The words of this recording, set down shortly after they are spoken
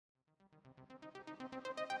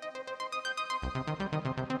Welcome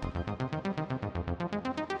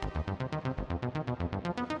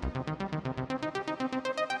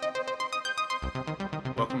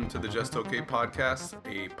to the Just Okay podcast,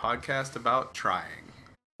 a podcast about trying.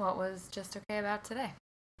 What was just okay about today?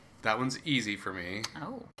 That one's easy for me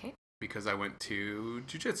Oh, okay. because I went to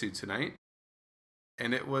jiu-jitsu tonight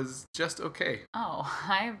and it was just okay. Oh,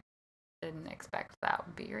 I didn't expect that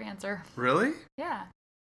would be your answer. Really? Yeah.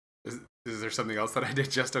 Is there something else that I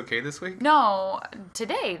did just okay this week? No,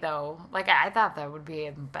 today though, like I thought that would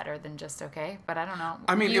be better than just okay, but I don't know.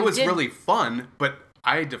 I mean, it was really fun, but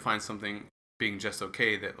I define something being just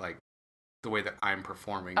okay that like the way that I'm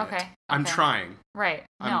performing it. I'm trying. Right.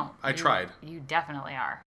 I tried. You definitely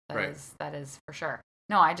are. Right. That is for sure.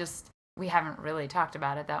 No, we haven't really talked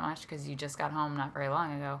about it that much because you just got home not very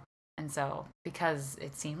long ago. And so, because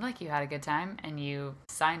it seemed like you had a good time and you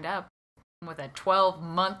signed up with a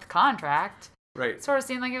 12-month contract. Right. It sort of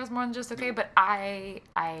seemed like it was more than just okay, but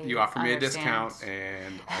You offer me a discount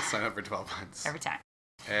and I'll sign up for 12 months. Every time.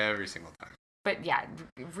 Every single time. But yeah,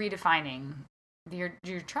 redefining, you're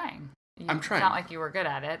trying. I'm trying. It's not like you were good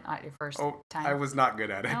at it at your first time. I was not good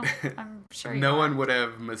at it. No, I'm sure No one would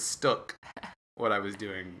have mistook what I was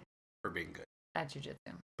doing for being good. At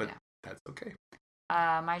jiu-jitsu. But yeah. That's okay.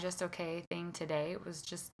 My just okay thing today was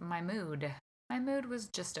just my mood. My mood was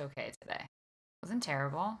just okay today. It wasn't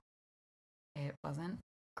terrible. It wasn't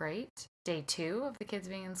great. Day 2 of the kids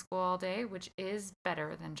being in school all day, which is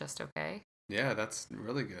better than just okay. Yeah, that's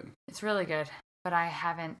really good. It's really good. But I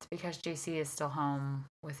haven't, because JC is still home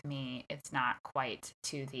with me, it's not quite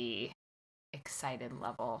to the excited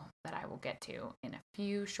level that I will get to in a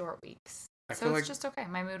few short weeks. So it's just okay.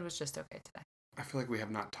 My mood was just okay today. I feel like we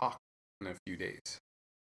have not talked in a few days.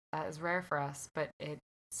 That is rare for us, but it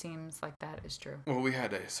seems like that is true. Well, we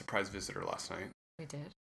had a surprise visitor last night. We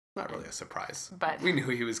did. Not really a surprise. But we knew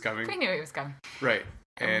he was coming. We knew he was coming. Right.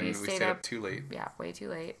 And we stayed up too late. Yeah, way too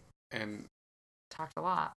late. And talked a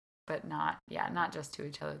lot. But not just to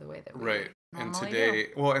each other the way that we right. And today,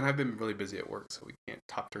 and I've been really busy at work, so we can't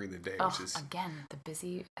talk during the day, which is again the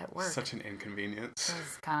busy at work. Such an inconvenience.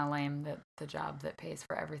 It's kind of lame that the job that pays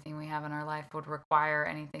for everything we have in our life would require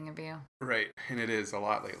anything of you. Right, and it is a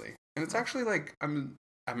lot lately. And it's actually like I'm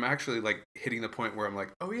actually like hitting the point where I'm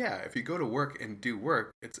like, oh yeah, if you go to work and do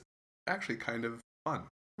work, it's actually kind of fun.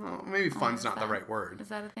 Well, maybe fun's not the right word. Is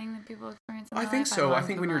that a thing that people experience in I think so. I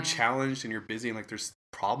think when you're challenged and you're busy and like there's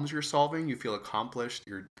problems you're solving, you feel accomplished.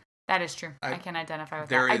 That is true. I can identify with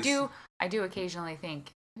that. I do occasionally think,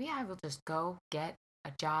 maybe I will just go get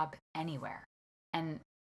a job anywhere. And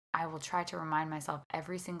I will try to remind myself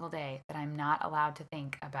every single day that I'm not allowed to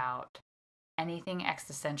think about anything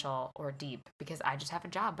existential or deep because I just have a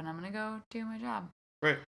job and I'm going to go do my job.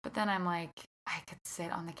 Right. But then I'm like, I could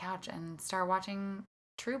sit on the couch and start watching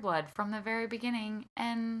True Blood from the very beginning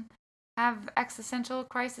and have existential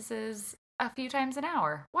crises a few times an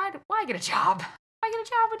hour. Why get a job? Why get a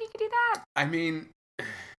job when you can do that? I mean,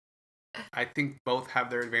 I think both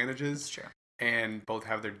have their advantages. It's true. And both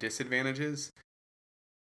have their disadvantages.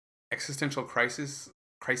 Existential crises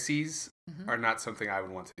are not something I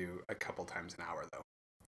would want to do a couple times an hour, though.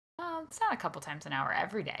 Well, it's not a couple times an hour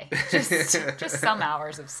every day. Just some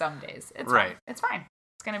hours of some days. It's right. Fine. It's fine.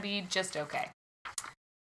 It's going to be just okay.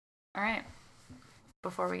 All right.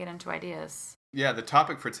 Before we get into ideas. Yeah, the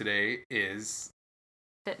topic for today is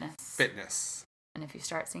fitness. And if you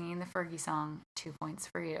start singing the Fergie song, 2 points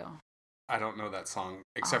for you. I don't know that song,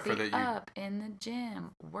 except for that you... up in the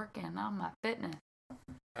gym, working on my fitness.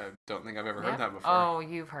 I don't think I've ever heard that before. Oh,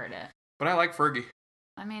 you've heard it. But I like Fergie.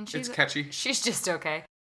 I mean, it's catchy. She's just okay.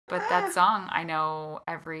 But that song, I know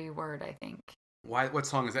every word, I think. Why? What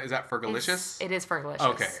song is that? Is that Fergalicious? It is Fergalicious.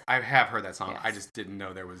 Okay, I have heard that song. Yes. I just didn't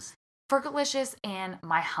know there was... Fergalicious and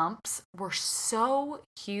My Humps were so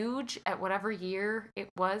huge at whatever year it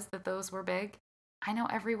was that those were big. I know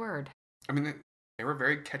every word. I mean, they were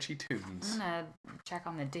very catchy tunes. I'm going to check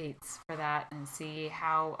on the dates for that and see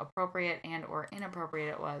how appropriate and or inappropriate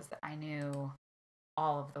it was that I knew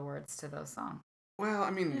all of the words to those songs. Well,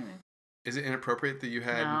 I mean, is it inappropriate that you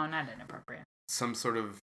had... No, not inappropriate. Some sort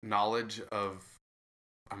of knowledge of,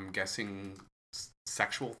 I'm guessing,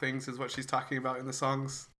 sexual things is what she's talking about in the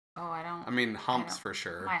songs? Oh, I don't... I mean, humps for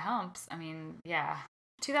sure. My Humps, I mean, yeah.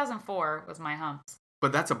 2004 was My Humps.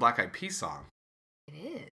 But that's a Black Eyed Peas song. It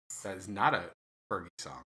is. That is not a Fergie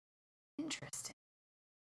song. Interesting.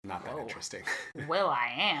 Not that interesting. Will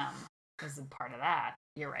I Am is a part of that.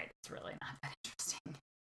 You're right. It's really not that interesting.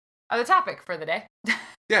 The topic for the day.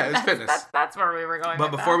 Yeah, it's fitness. That's where we were going.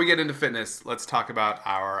 But before we get into fitness, let's talk about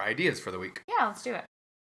our ideas for the week. Yeah, let's do it.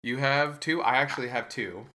 You have 2. I actually have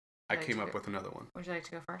 2. I came up with another one. Would you like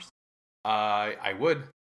to go first? I would.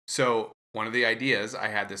 So one of the ideas I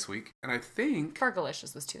had this week, and I think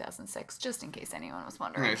Fergalicious was 2006, just in case anyone was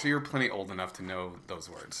wondering. Okay, so you're plenty old enough to know those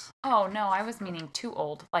words. Oh no, I was meaning too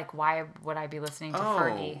old. Like, why would I be listening to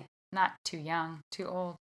Fergie? Not too young, too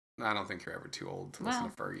old. I don't think you're ever too old to listen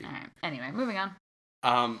to Fergie. All right. Anyway, moving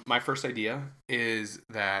on. My first idea is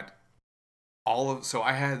that so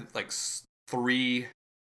I had like 3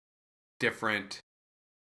 different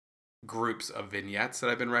groups of vignettes that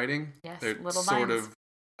I've been writing. Yes, they're little sort vines.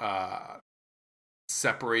 of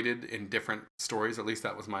separated in different stories. At least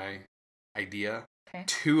that was my idea. Okay.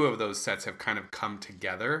 2 of those sets have kind of come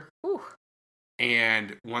together. Ooh.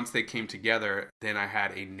 And once they came together, then I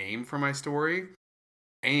had a name for my story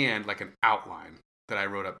and like an outline that I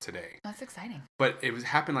wrote up today. That's exciting. But it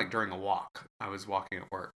happened like during a walk. I was walking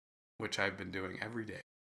at work, which I've been doing every day.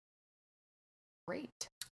 Great.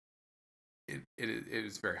 It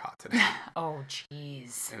is very hot today. Oh,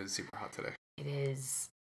 jeez. It was super hot today. It is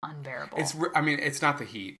unbearable. It's not the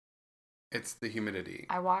heat. It's the humidity.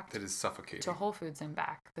 I walked that is suffocating. to Whole Foods and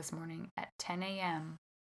back this morning at 10 a.m.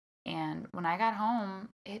 And when I got home,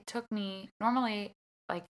 it took me, normally,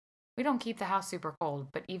 like, we don't keep the house super cold,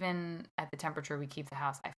 but even at the temperature we keep the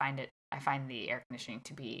house, I find the air conditioning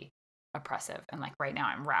to be oppressive. And like right now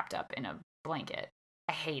I'm wrapped up in a blanket.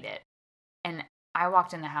 I hate it. And I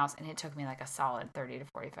walked in the house and it took me like a solid 30 to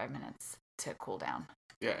 45 minutes to cool down.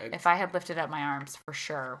 Yeah. If I had lifted up my arms, for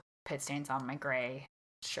sure, pit stains on my gray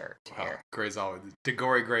shirt here. Gray's always,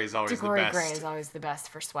 DeGory gray is always the best. DeGory gray is always the best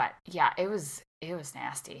for sweat. Yeah, it was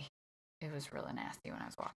nasty. It was really nasty when I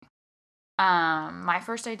was walking. My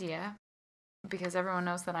first idea, because everyone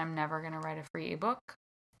knows that I'm never going to write a free ebook,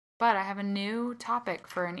 but I have a new topic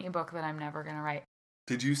for an ebook that I'm never going to write.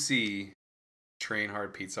 Did you see Train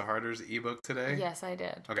Hard Pizza Harder's ebook today? Yes, I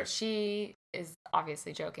did. Okay. She is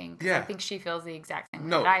obviously joking. Yeah. I think she feels the exact same way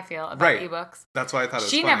that I feel about ebooks. That's why I thought it was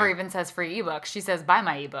She funny. never even says free ebook. She says buy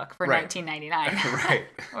my ebook for $19.99. Right.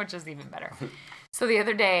 Which is even better. So the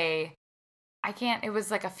other day, it was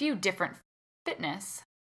like a few different fitness.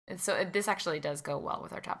 And so this actually does go well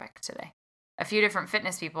with our topic today. A few different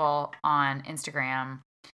fitness people on Instagram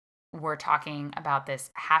were talking about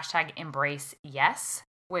this hashtag embrace yes,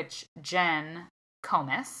 which Jen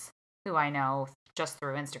Comis, who I know just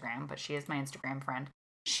through Instagram, but she is my Instagram friend.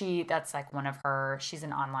 That's like she's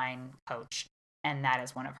an online coach, and that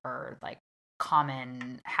is one of her like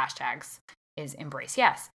common hashtags is embrace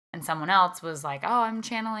yes. And someone else was like, oh, I'm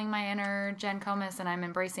channeling my inner Jen Comis and I'm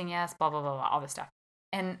embracing yes, blah, blah, blah, blah, all this stuff.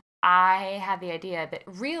 And I had the idea that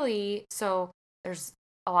really, so there's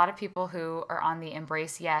a lot of people who are on the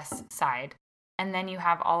embrace yes side. And then you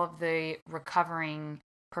have all of the recovering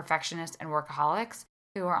perfectionists and workaholics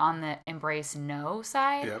who are on the embrace no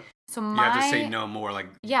side. Yep. So you have to say no more,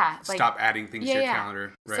 stop adding things to your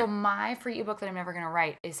calendar. Right. So my free ebook that I'm never going to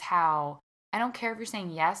write is how, I don't care if you're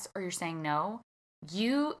saying yes or you're saying no,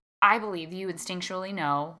 I believe you instinctually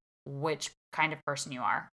know which kind of person you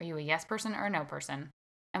are. Are you a yes person or a no person?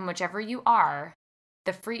 And whichever you are,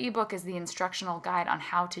 the free ebook is the instructional guide on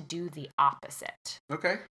how to do the opposite.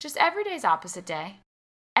 Okay. Just every day's opposite day.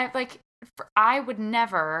 I would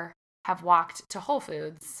never have walked to Whole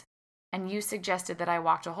Foods, and you suggested that I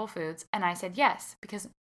walk to Whole Foods, and I said yes, because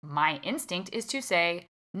my instinct is to say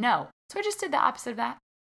no. So I just did the opposite of that.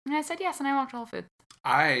 And I said yes, and I walked to Whole Foods.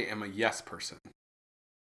 I am a yes person.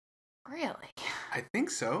 Really? I think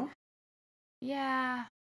so. Yeah.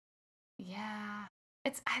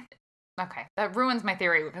 Okay. That ruins my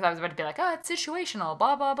theory because I was about to be like, oh, it's situational,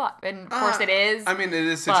 blah, blah, blah. And of course it is. I mean, it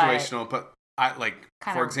is situational, but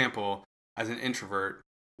for example, as an introvert,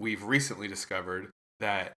 we've recently discovered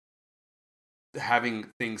that having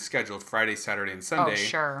things scheduled Friday, Saturday, and Sunday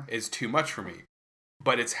is too much for me.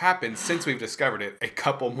 But it's happened since we've discovered it a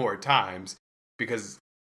couple more times because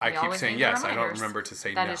I keep saying yes. I don't remember to say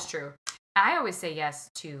no. That is true. I always say yes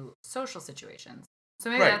to social situations. So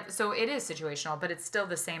maybe so it is situational, but it's still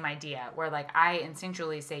the same idea where like I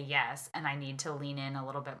instinctually say yes and I need to lean in a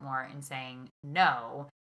little bit more in saying no.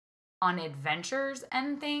 On adventures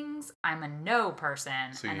and things, I'm a no person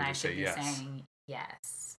and I should be saying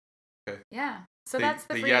yes. Okay. Yeah. So that's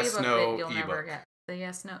the free yes, ebook no that you'll ebook. never get. The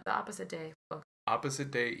yes, no, the opposite day book. Opposite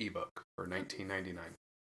day ebook for $19.99.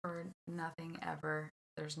 For nothing ever.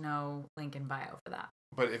 There's no link in bio for that.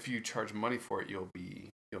 But if you charge money for it, you'll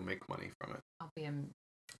make money from it.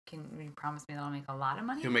 Can you promise me that I'll make a lot of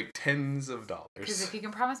money? You'll make tens of dollars. Because if you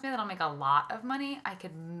can promise me that I'll make a lot of money, I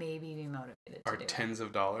could maybe be motivated to do it. Are tens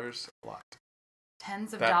of dollars a lot?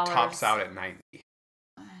 Tens of dollars. That tops out at 90.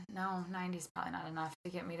 No, 90 is probably not enough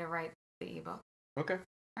to get me to write the ebook. Okay.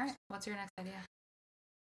 All right. What's your next idea?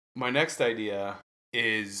 My next idea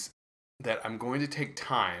is that I'm going to take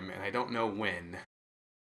time, and I don't know when,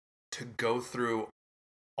 to go through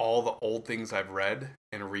all the old things I've read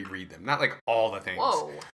and reread them. Not like all the things.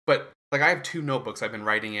 Whoa. But like I have 2 notebooks I've been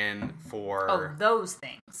writing in for... Oh, those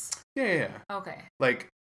things. Yeah. Okay. Like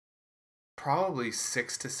probably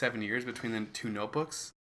 6 to 7 years between the 2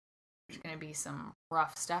 notebooks. There's going to be some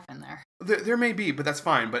rough stuff in there. There may be, but that's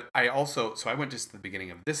fine. But I also... So I went just to the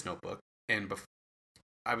beginning of this notebook, and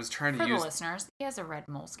I was trying to use... For the listeners, he has a red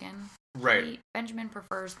Moleskine. Right. Benjamin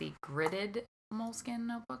prefers the gridded Moleskine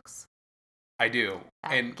notebooks. I do.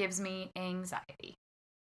 That gives me anxiety.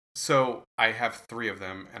 So I have 3 of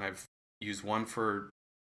them, and I've used one for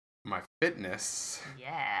my fitness.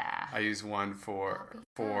 Yeah. I use one for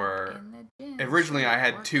originally I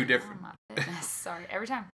had 2 different... Sorry, every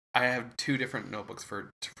time. I have 2 different notebooks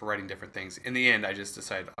for writing different things. In the end, I just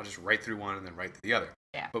decided I'll just write through one and then write through the other.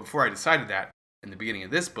 Yeah. But before I decided that, in the beginning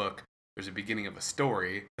of this book, there's a beginning of a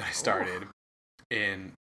story that I started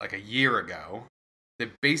in like a year ago that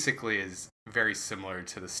basically is very similar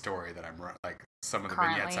to the story that I'm like some of the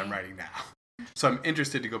vignettes I'm writing now. So I'm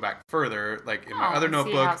interested to go back further, like in my other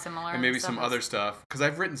notebook and maybe some other stuff, because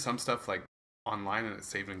I've written some stuff like online and it's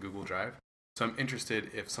saved in Google Drive. So I'm interested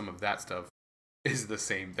if some of that stuff is the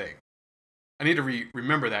same thing. I need to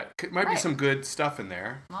remember that. It might be some good stuff in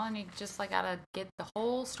there. Well, and you just like gotta get the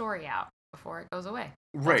whole story out before it goes away.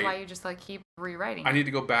 Right. That's why you just like keep rewriting. I need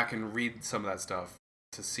to go back and read some of that stuff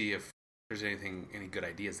to see if there's any good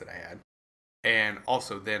ideas that I had. And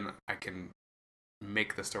also then I can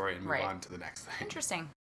make the story and move on to the next thing. Interesting.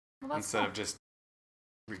 Well, that's instead of just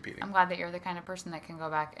repeating. I'm glad that you're the kind of person that can go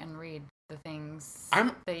back and read the things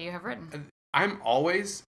that you have written. I'm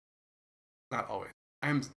always, not always,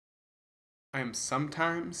 I am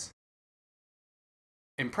sometimes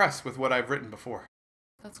impressed with what I've written before.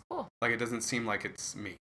 That's cool. Like, it doesn't seem like it's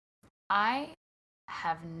me. I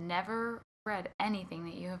have never read anything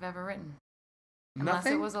that you have ever written. Unless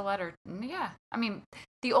it was a letter. Yeah. I mean,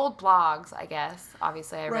 the old blogs, I guess.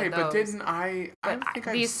 Obviously, I read those. Right, but didn't I...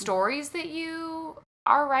 These stories that you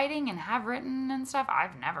are writing and have written and stuff,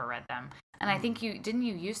 I've never read them. And I think you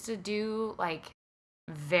used to do, like,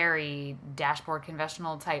 very dashboard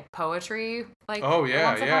confessional type poetry, like, once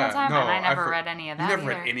upon a time? No, and I never read any of that. You never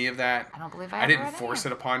read any of that? I don't believe I didn't force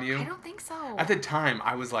it upon you? I don't think so. At the time,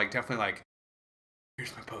 I was, like, definitely like,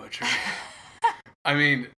 here's my poetry. I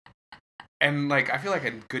mean... And, like, I feel like a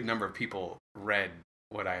good number of people read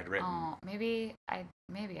what I had written. Oh, maybe I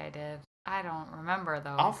did. I don't remember,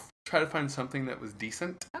 though. I'll try to find something that was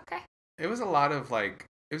decent. Okay. It was a lot of, like,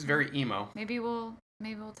 it was very emo. Maybe we'll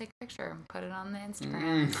take a picture and put it on the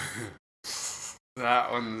Instagram.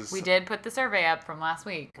 That one's... We did put the survey up from last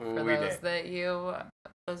week. For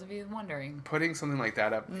those of you wondering. Putting something like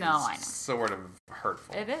that up is sort of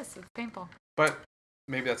hurtful. It is. It's painful. But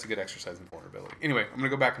maybe that's a good exercise in vulnerability. Anyway, I'm going to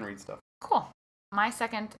go back and read stuff. Cool. My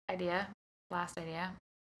last idea,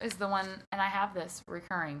 is the one, and I have this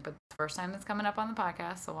recurring, but the first time it's coming up on the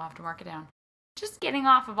podcast, so we'll have to mark it down. Just getting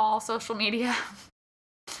off of all social media.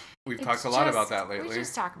 We've talked a lot about that lately. We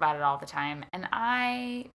just talk about it all the time. And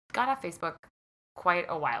I got off Facebook quite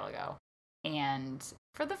a while ago. And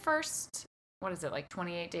for the first,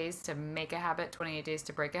 28 days to make a habit, 28 days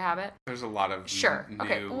to break a habit? There's a lot of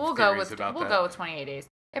okay, we'll go with 28 days.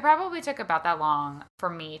 It probably took about that long for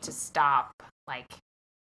me to stop, like,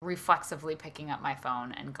 reflexively picking up my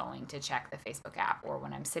phone and going to check the Facebook app, or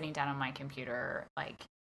when I'm sitting down on my computer, like,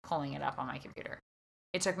 pulling it up on my computer.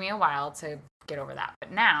 It took me a while to get over that.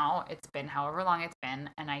 But now, it's been however long it's been,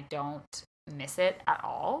 and I don't miss it at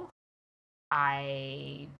all.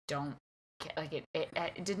 I don't, like,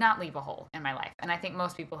 it did not leave a hole in my life. And I think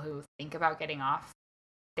most people who think about getting off,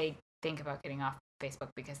 they think about getting off Facebook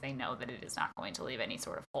because they know that it is not going to leave any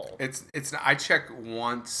sort of hole. It's I check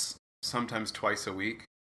once, sometimes twice a week,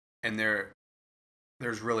 and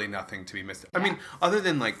there's really nothing to be missed. Yeah. I mean, other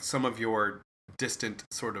than, like, some of your distant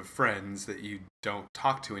sort of friends that you don't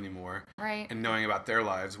talk to anymore, right? And knowing about their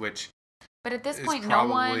lives, which but at this point, no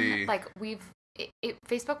one, like,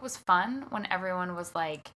 Facebook was fun when everyone was,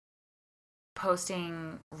 like,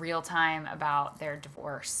 posting real time about their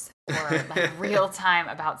divorce, or like real time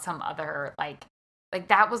about some other, like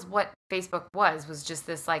that was what Facebook was just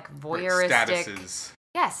this, like, voyeuristic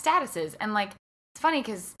statuses. And, like, it's funny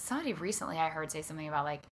because somebody recently I heard say something about,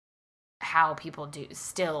 like, how people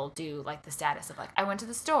still do like the status of like, I went to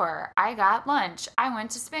the store, I got lunch, I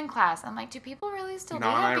went to spin class. I'm like, do people really still do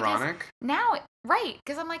that? Non-ironic? Now, right.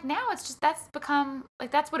 Because I'm like, now it's just, that's become,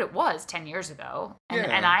 like, that's what it was 10 years ago.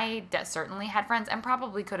 And I certainly had friends and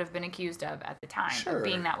probably could have been accused of at the time of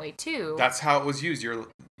being that way too. That's how it was used.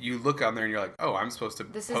 You look on there and you're like, oh, I'm supposed to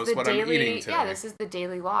post what I'm eating today. Yeah, this is the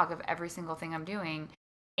daily log of every single thing I'm doing.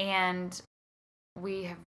 And we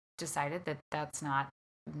have decided that that's not,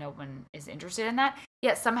 no one is interested in that.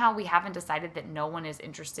 Yet somehow we haven't decided that no one is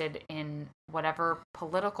interested in whatever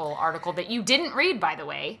political article that you didn't read, by the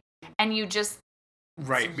way, and you just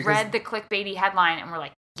read the clickbaity headline and we're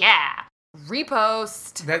like, yeah,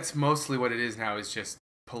 repost. That's mostly what it is now, is just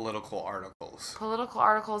political articles. Political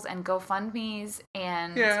articles and GoFundMes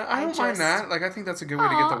and... Yeah, I don't mind that. Like, I think that's a good way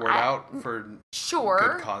to get the word out for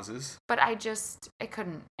good causes. But I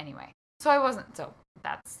couldn't anyway. So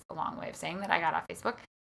that's a long way of saying that I got off Facebook.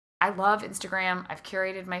 I love Instagram. I've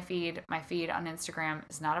curated my feed. My feed on Instagram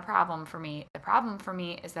is not a problem for me. The problem for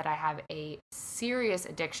me is that I have a serious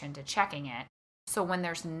addiction to checking it. So when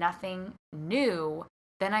there's nothing new,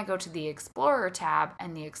 then I go to the Explorer tab,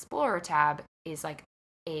 and the Explorer tab is like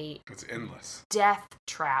it's endless death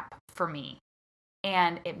trap for me.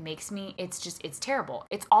 And it makes me, it's terrible.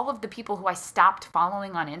 It's all of the people who I stopped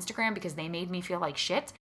following on Instagram because they made me feel like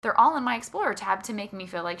shit. They're all in my Explorer tab to make me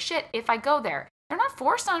feel like shit if I go there. They're not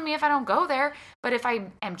forced on me if I don't go there, but if I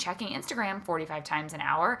am checking Instagram 45 times an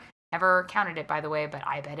hour, never counted it, by the way, but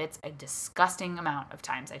I bet it's a disgusting amount of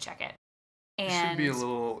times I check it. And you should be a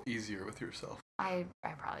little easier with yourself. I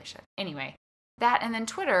probably should. Anyway, that, and then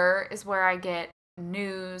Twitter is where I get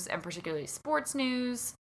news, and particularly sports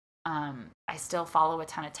news. I still follow a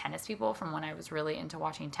ton of tennis people from when I was really into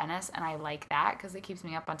watching tennis, and I like that because it keeps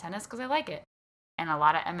me up on tennis because I like it. And a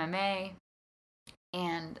lot of MMA,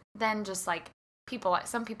 and then just like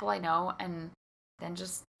some people I know, and then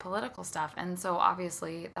just political stuff. And so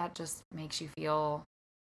obviously that just makes you feel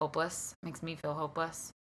hopeless, makes me feel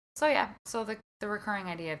hopeless. So yeah, so the recurring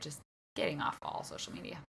idea of just getting off all social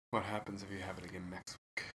media. What happens if you have it again next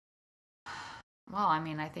week? Well, I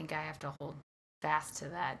mean, I think I have to hold fast to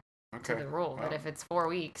that, to the rule, that if it's 4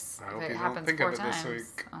 weeks, if it happens 4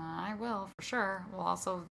 times, I will, for sure. We'll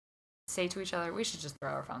also say to each other, we should just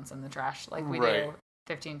throw our phones in the trash like we do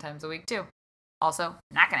 15 times a week too. Also,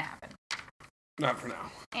 not going to happen. Not for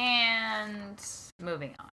now. And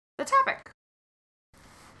moving on. The topic.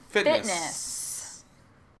 Fitness.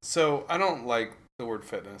 So, I don't like the word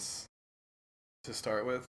fitness to start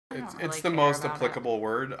with. It's the most applicable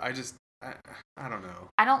word. I don't know.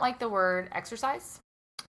 I don't like the word exercise.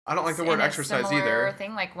 I don't like the word exercise either.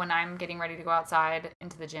 Thing, like when I'm getting ready to go outside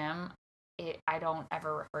into the gym, I don't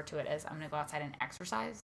ever refer to it as I'm going to go outside and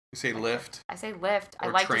exercise. You say lift? I say lift. I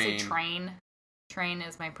like to say train. Train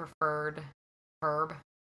is my preferred verb.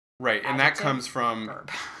 Right, and that comes from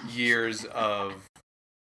years of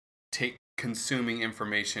consuming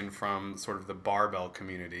information from sort of the barbell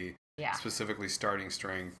community, specifically starting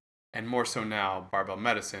strength, and more so now barbell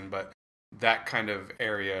medicine, but that kind of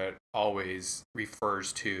area always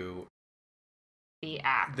refers to the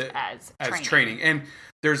act as training. And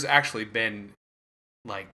there's actually been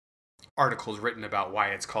like articles written about why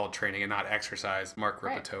it's called training and not exercise. Mark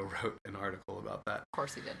Rippetoe wrote an article about that. Of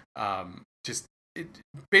course he did.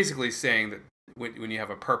 Basically saying that when you have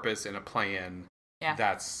a purpose and a plan,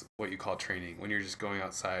 that's what you call training. When you're just going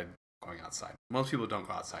outside. Most people don't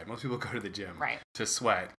go outside. Most people go to the gym to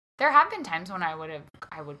sweat. There have been times when I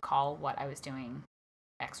would call what I was doing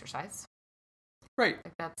exercise. Right.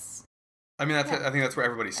 Like that's. I mean, I think that's where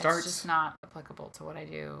everybody starts. It's just not applicable to what I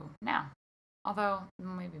do now. Although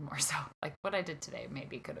maybe more so. Like what I did today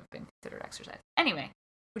maybe could have been considered exercise. Anyway,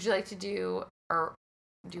 would you like to do, or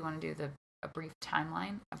do you want to do a brief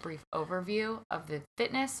timeline, a brief overview of the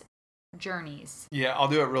fitness journeys? Yeah, I'll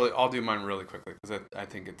do mine really quickly because I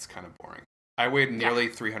think it's kind of boring. I weighed nearly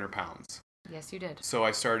 300 pounds. Yes, you did. So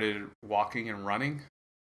I started walking and running.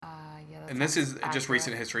 And this is just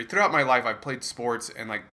recent history. Throughout my life, I've played sports and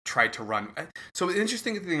like tried to run. So the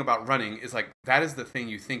interesting thing about running is like that is the thing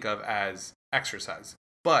you think of as exercise,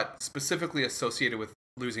 but specifically associated with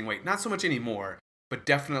losing weight. Not so much anymore, but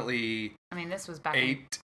definitely. I mean, this was back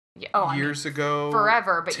 8 years ago.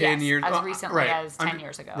 Forever, but 10 years. As recently as 10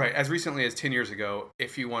 years ago. Right, as recently as 10 years ago,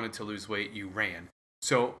 if you wanted to lose weight, you ran.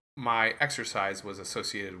 So my exercise was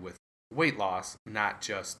associated with weight loss, not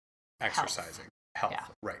just exercising. Health. Yeah.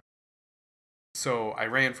 Right. So I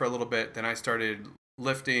ran for a little bit. Then I started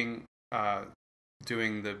lifting,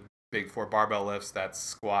 doing the big 4 barbell lifts. That's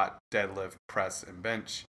squat, deadlift, press, and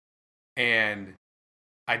bench. And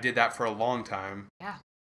I did that for a long time. Yeah.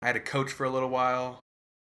 I had a coach for a little while.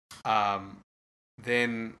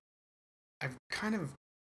 Then I've kind of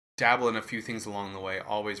dabbled in a few things along the way,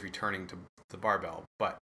 always returning to the barbell.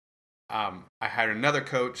 But I had another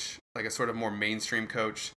coach, like a sort of more mainstream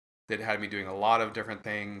coach, that had me doing a lot of different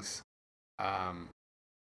things. You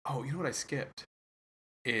know what I skipped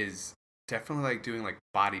is definitely like doing like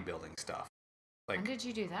bodybuilding stuff. Like, when did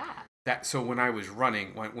you do that? So when I was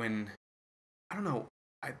running, when I don't know,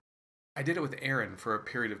 I did it with Aaron for a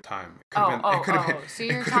period of time. It could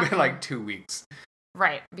have been like 2 weeks.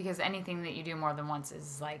 Right, because anything that you do more than once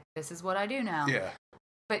is like, this is what I do now. Yeah.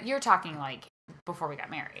 But you're talking like before we got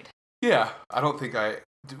married. Yeah, I don't think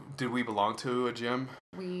did we belong to a gym?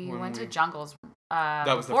 We went to Jungles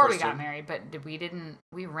before we got married, but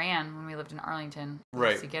we ran when we lived in Arlington. We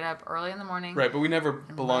used to get up early in the morning. Right, but we never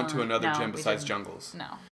belonged to another gym besides Jungles.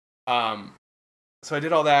 No. So I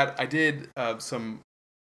did all that. I did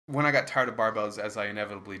when I got tired of barbells, as I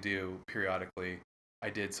inevitably do periodically, I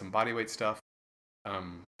did some bodyweight stuff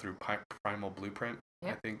through Primal Blueprint,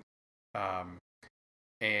 I think.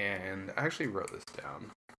 And I actually wrote this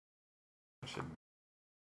down. I should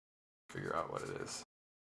figure out what it is.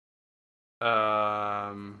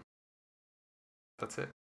 That's it.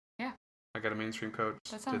 Yeah. I got a mainstream coach.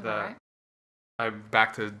 That sounds right. I'm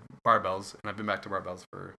back to barbells, and I've been back to barbells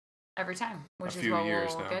for every time, which is what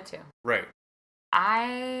we'll get to. Right.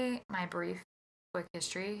 My brief, quick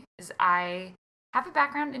history is I have a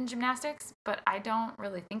background in gymnastics, but I don't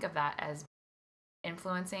really think of that as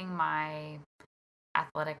influencing my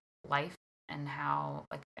athletic life and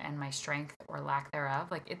and my strength or lack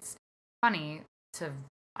thereof. Like, it's funny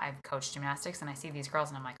I've coached gymnastics and I see these girls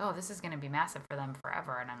and I'm like, oh, this is going to be massive for them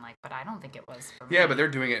forever. And I'm like, but I don't think it was for me. Yeah, but they're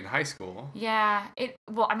doing it in high school. Yeah.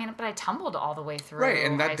 But I tumbled all the way through. Right.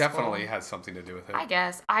 And that definitely has something to do with it. I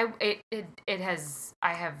guess I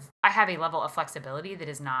have a level of flexibility that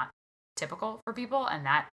is not typical for people. And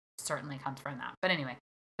that certainly comes from that. But anyway,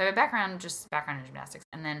 so I have a background in gymnastics.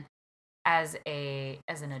 And then as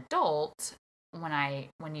an adult,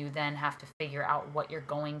 when you then have to figure out what you're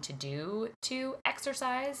going to do to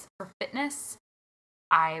exercise for fitness,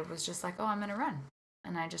 I was just like, oh, I'm going to run.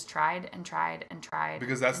 And I just tried and tried and tried.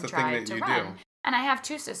 Because that's the thing that you do. And I have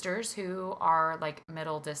two sisters who are like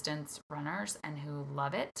middle distance runners and who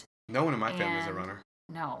love it. No one in my family is a runner.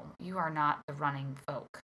 No, you are not the running folk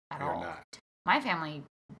at all. You're not. My family,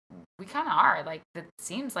 we kind of are. Like, it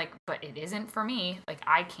seems like, but it isn't for me. Like,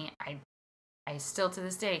 I still to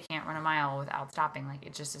this day can't run a mile without stopping. Like,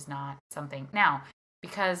 it just is not something. Now,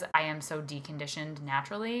 because I am so deconditioned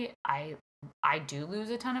naturally, I do lose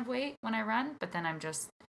a ton of weight when I run, but then I'm just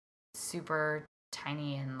super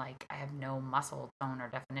tiny and like I have no muscle tone or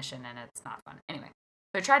definition and it's not fun. Anyway,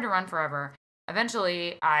 so I tried to run forever.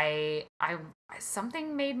 Eventually,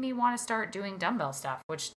 something made me want to start doing dumbbell stuff,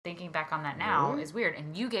 which thinking back on that now is weird.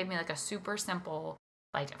 And you gave me like a super simple,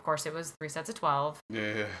 like, of course it was 3 sets of 12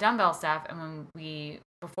 dumbbell stuff. And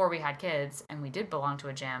before we had kids and we did belong to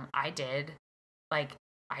a gym, I did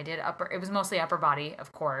it was mostly upper body,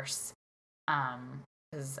 of course.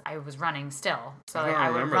 Because I was running still. So I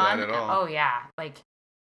don't remember that at all. Oh yeah. I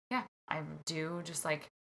do just like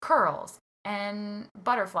curls and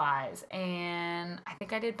butterflies, and I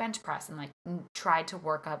think I did bench press and like tried to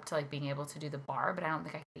work up to like being able to do the bar, but I don't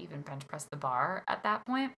think I could even bench press the bar at that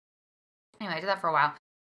point. Anyway, I did that for a while.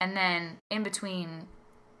 And then in between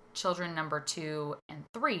children number 2 and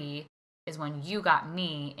 3 is when you got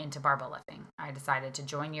me into barbell lifting. I decided to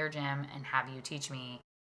join your gym and have you teach me.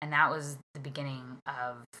 And that was the beginning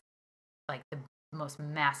of like the most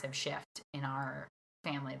massive shift in our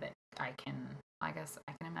family that I guess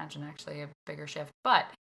I can imagine actually a bigger shift. But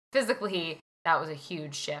physically, that was a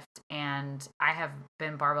huge shift. And I have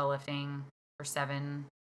been barbell lifting for 7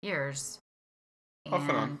 years. Off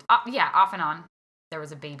and on. Off and on. There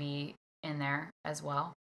was a baby in there as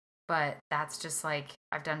well. But that's just like,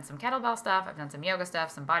 I've done some kettlebell stuff, I've done some yoga stuff,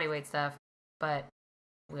 some bodyweight stuff, but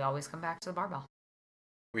we always come back to the barbell.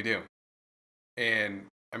 We do. And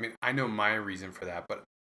I mean, I know my reason for that, but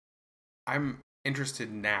I'm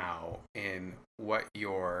interested now in what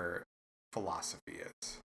your philosophy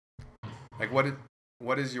is. Like,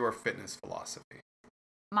 what is your fitness philosophy?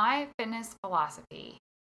 My fitness philosophy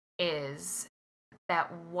is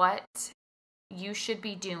that what you should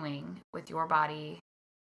be doing with your body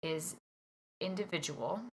is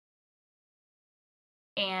individual,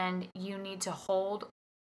 and you need to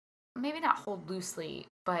maybe not hold loosely,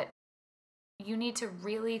 but you need to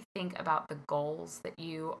really think about the goals that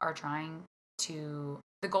you want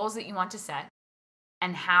to set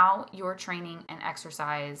and how your training and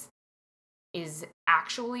exercise is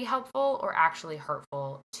actually helpful or actually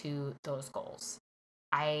hurtful to those goals.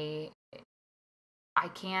 I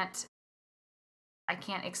can't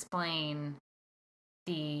explain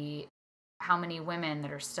how many women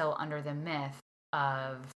that are still under the myth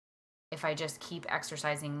of, if I just keep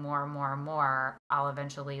exercising more and more and more, I'll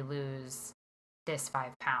eventually lose this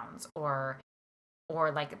 5 pounds. Or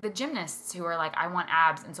like the gymnasts who are like, I want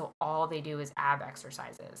abs, and so all they do is ab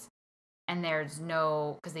exercises. And there's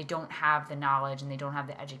because they don't have the knowledge and they don't have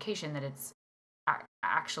the education that it's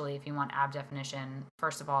actually, if you want ab definition,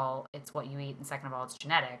 first of all, it's what you eat, and second of all, it's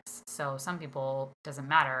genetics. So some people, doesn't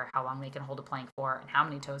matter how long they can hold a plank for and how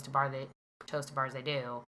many toes to bars they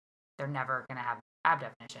do, they're never going to have ab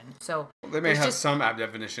definition. So they may have some ab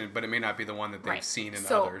definition, but it may not be the one that they've seen in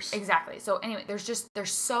others. Exactly. So anyway,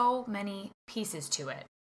 there's so many pieces to it.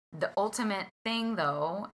 The ultimate thing,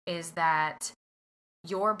 though, is that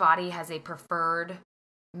your body has a preferred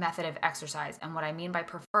method of exercise. And what I mean by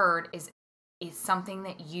preferred is something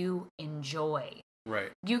that you enjoy.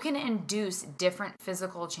 Right. You can induce different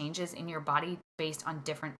physical changes in your body based on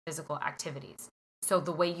different physical activities. So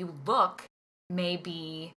the way you look may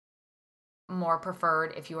be more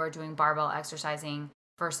preferred if you are doing barbell exercising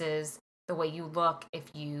versus the way you look if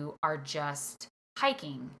you are just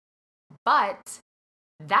hiking. But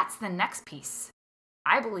that's the next piece.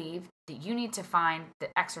 I believe that you need to find the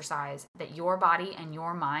exercise that your body and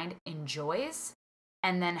your mind enjoys.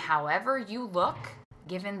 And then however you look,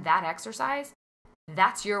 given that exercise,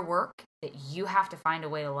 that's your work, that you have to find a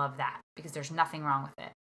way to love that, because there's nothing wrong with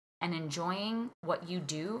it. And enjoying what you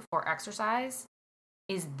do for exercise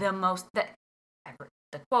is the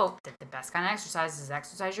quote that the best kind of exercise is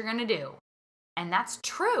exercise you're going to do. And that's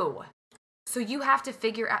true. So you have to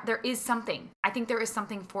figure out, there is something. I think there is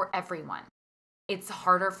something for everyone. It's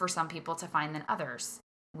harder for some people to find than others.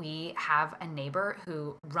 We have a neighbor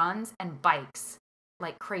who runs and bikes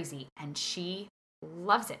like crazy, and she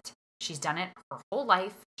loves it. She's done it her whole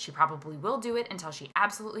life. She probably will do it until she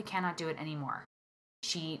absolutely cannot do it anymore.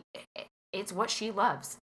 It's what she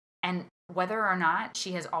loves. And whether or not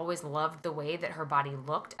she has always loved the way that her body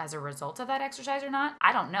looked as a result of that exercise or not,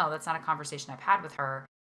 I don't know. That's not a conversation I've had with her.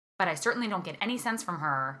 But I certainly don't get any sense from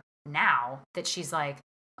her now that she's like,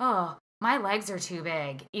 oh, my legs are too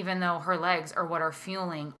big, even though her legs are what are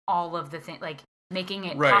fueling all of the things, like making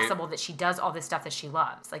it possible that she does all this stuff that she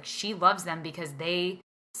loves. Like, she loves them because they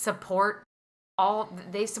support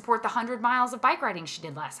the 100 miles of bike riding she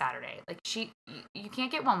did last Saturday. Like, you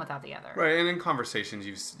can't get one without the other. Right. And in conversations,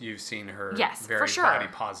 you've seen her very for sure. body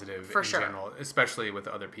positive for in sure. general, especially with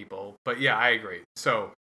other people. But yeah, I agree.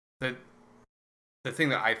 So the thing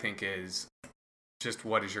that I think is just,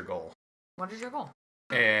 what is your goal? What is your goal?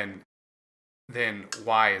 And then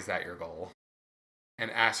why is that your goal? And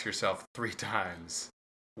ask yourself 3 times,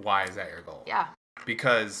 why is that your goal? Yeah.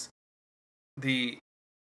 Because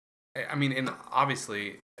and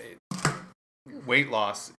obviously weight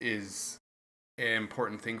loss is an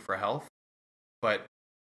important thing for health, but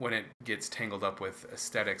when it gets tangled up with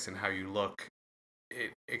aesthetics and how you look,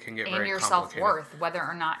 it can get very complicated. And your self-worth, whether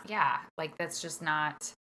or not, like, that's just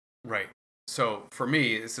not... Right. So for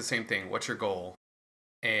me, it's the same thing. What's your goal?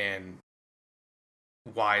 And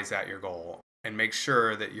why is that your goal? And make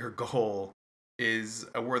sure that your goal is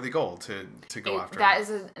a worthy goal to go after. That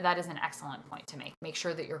is an excellent point to make. Make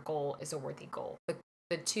sure that your goal is a worthy goal.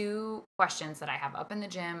 The 2 questions that I have up in the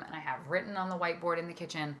gym and I have written on the whiteboard in the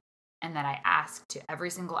kitchen, and that I ask to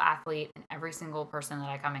every single athlete and every single person that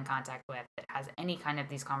I come in contact with that has any kind of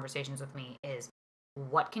these conversations with me, is,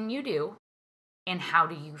 what can you do and how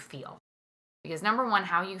do you feel? Because number 1,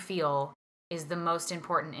 how you feel is the most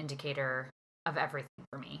important indicator of everything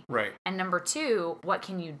for me. Right. And number 2, what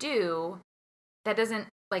can you do?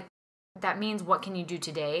 That means what can you do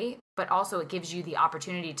today, but also it gives you the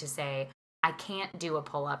opportunity to say, I can't do a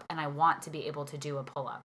pull-up and I want to be able to do a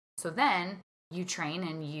pull-up. So then you train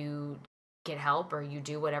and you get help, or you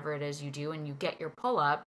do whatever it is you do and you get your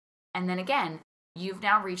pull-up. And then again, you've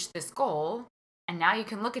now reached this goal, and now you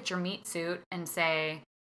can look at your meat suit and say,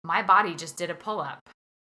 my body just did a pull-up.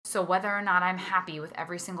 So whether or not I'm happy with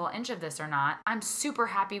every single inch of this or not, I'm super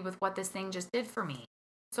happy with what this thing just did for me.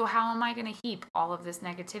 So how am I going to heap all of this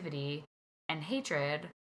negativity and hatred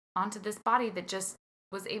onto this body that just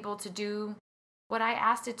was able to do what I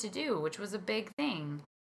asked it to do, which was a big thing?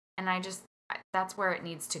 And that's where it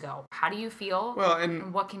needs to go. How do you feel? Well,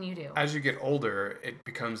 and what can you do? As you get older, it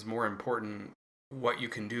becomes more important. What you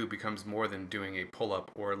can do becomes more than doing a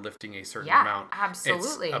pull-up or lifting a certain amount.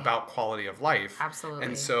 Absolutely. It's about quality of life. Absolutely.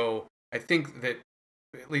 And so I think that,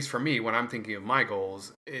 at least for me, when I'm thinking of my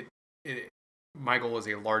goals, my goal is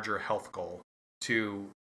a larger health goal, to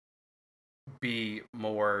be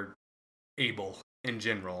more able in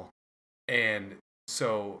general. And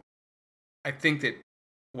so I think that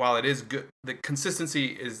while it is good, the consistency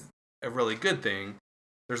is a really good thing.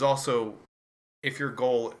 There's also, if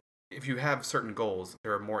you have certain goals,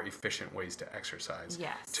 there are more efficient ways to exercise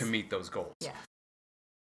to meet those goals. Yeah.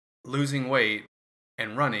 Losing weight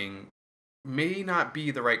and running may not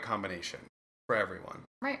be the right combination for everyone.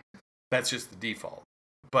 Right. That's just the default.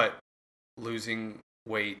 But losing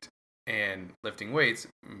weight and lifting weights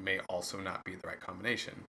may also not be the right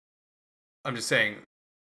combination. I'm just saying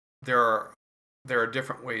there are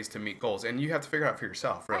different ways to meet goals, and you have to figure out for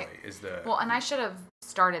yourself, really. Right. Well, and I should have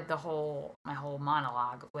started my whole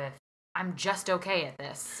monologue with, I'm just okay at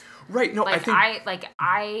this. Right. No, like,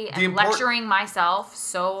 I am lecturing myself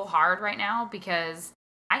so hard right now because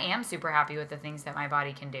I am super happy with the things that my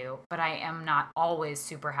body can do, but I am not always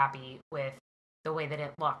super happy with the way that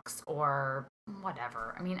it looks or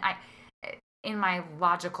whatever. I mean, in my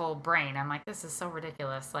logical brain, I'm like, this is so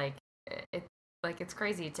ridiculous. Like, it's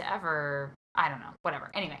crazy to ever, I don't know,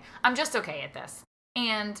 whatever. Anyway, I'm just okay at this.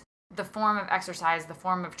 And the form of exercise, the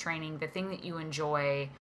form of training, the thing that you enjoy,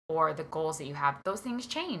 or the goals that you have, those things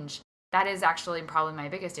change. That is actually probably my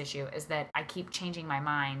biggest issue, is that I keep changing my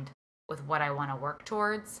mind with what I want to work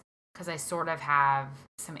towards, because I sort of have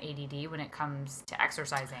some ADD when it comes to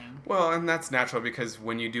exercising. Well, and that's natural, because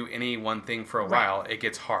when you do any one thing for a while, it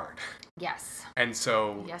gets hard. Yes. And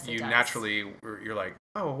so naturally, you're like,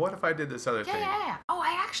 oh, what if I did this other thing? Yeah. Oh,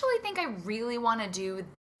 I actually think I really want to do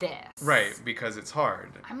this. Right, because it's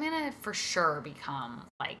hard. I'm going to for sure become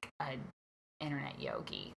like a internet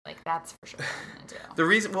yogi. Like, that's for sure what I'm going to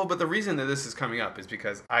do. The reason that this is coming up is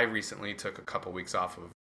because I recently took a couple weeks off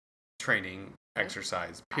of training,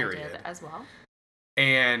 exercise, period. I did as well.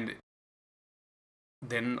 And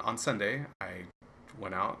then on Sunday, I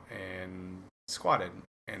went out and squatted,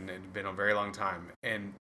 and it had been a very long time.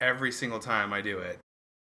 And every single time I do it,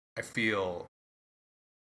 I feel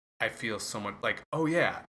so much like, oh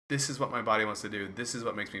yeah, this is what my body wants to do. This is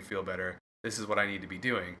what makes me feel better. This is what I need to be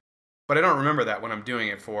doing. But I don't remember that when I'm doing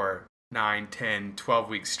it for 9, 10, 12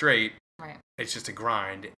 weeks straight. Right. It's just a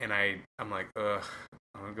grind, and I'm like, ugh,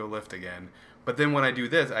 I'm going to go lift again. But then when I do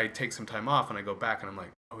this, I take some time off, and I go back, and I'm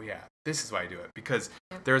like, oh yeah, this is why I do it. Because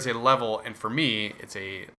there's a level, and for me, it's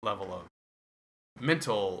a level of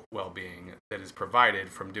mental well-being that is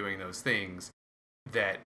provided from doing those things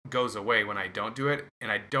that goes away when I don't do it,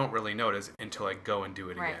 and I don't really notice until I go and do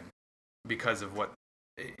it again. Because of what,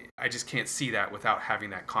 I just can't see that without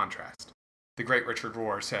having that contrast. The great Richard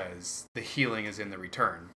Rohr says, the healing is in the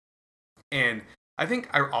return. And I think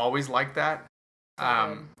I always liked that.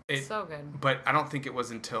 So good. But I don't think it was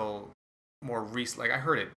until more recent. Like, I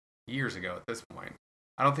heard it years ago at this point.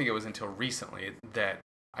 I don't think it was until recently that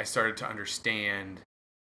I started to understand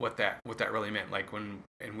what that really meant. Like,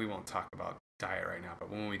 and we won't talk about diet right now, but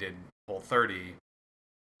when we did Whole30,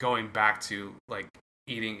 going back to like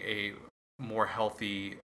eating a more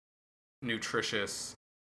healthy, nutritious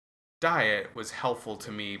diet was helpful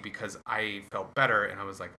to me because I felt better, and I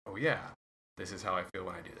was like, oh yeah, this is how I feel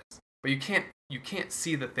when I do this. But you can't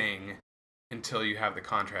see the thing until you have the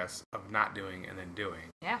contrast of not doing and then doing.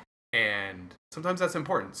 Yeah. And sometimes that's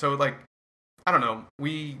important. So like, I don't know,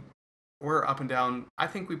 we're up and down. I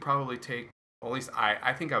think we probably take, well, at least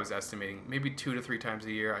I think I was estimating maybe 2 to 3 times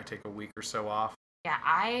a year I take a week or so off. Yeah,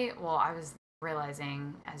 I was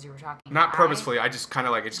realizing as you were talking. Not purposefully, I just kind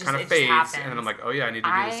of like, it just kind of fades, and then I'm like, oh yeah, I need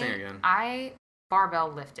to do this thing again. I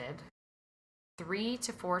barbell lifted 3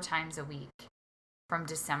 to 4 times a week from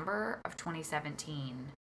December of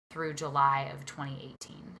 2017 through July of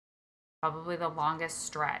 2018. Probably the longest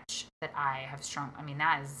stretch that I have strung. I mean,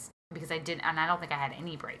 that is because I didn't, and I don't think I had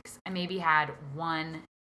any breaks. I maybe had 1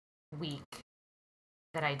 week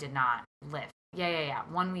that I did not lift. Yeah.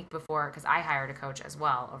 1 week before, because I hired a coach as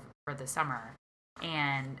well for the summer.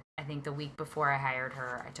 And I think the week before I hired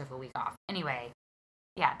her, I took a week off. Anyway,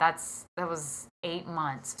 yeah, that was 8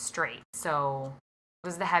 months straight. So it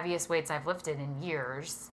was the heaviest weights I've lifted in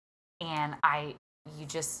years. And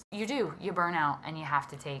you burn out, and you have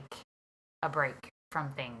to take a break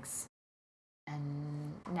from things.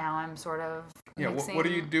 And now I'm sort of what are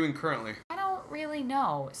you doing currently? I don't really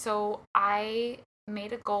know. So I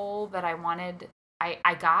made a goal that I wanted.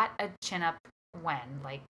 I got a chin up when,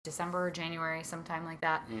 like December or January, sometime like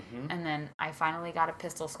that. Mm-hmm. And then I finally got a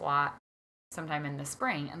pistol squat sometime in the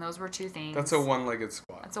spring. And those were 2 things. That's a one-legged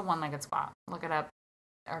squat. That's a one-legged squat. Look it up.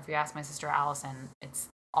 Or if you ask my sister Allison, it's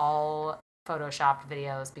all photoshopped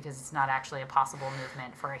videos because it's not actually a possible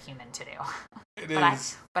movement for a human to do. It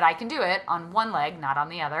is. But I can do it on one leg, not on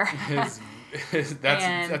the other.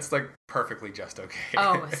 That's like perfectly just okay.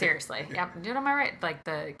 Oh, seriously. Yep. Do it on my right. Like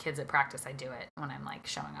the kids at practice, I do it when I'm like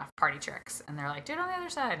showing off party tricks. And they're like, do it on the other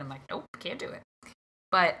side. I'm like, nope, can't do it.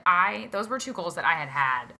 But those were 2 goals that I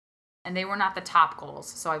had. And they were not the top goals.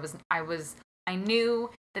 So I knew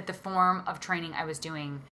that the form of training I was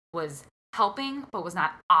doing was helping, but was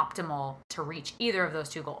not optimal to reach either of those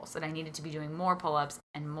 2 goals. That I needed to be doing more pull-ups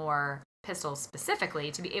and more pistols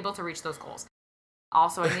specifically to be able to reach those goals.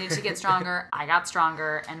 Also, I needed to get stronger. I got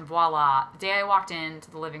stronger, and voila. The day I walked into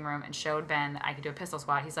the living room and showed Ben that I could do a pistol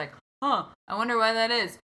squat, he's like, I wonder why that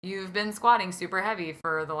is. You've been squatting super heavy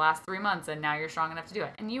for the last 3 months, and now you're strong enough to do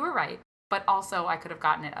it. And you were right, but also I could have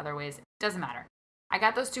gotten it other ways. Doesn't matter. I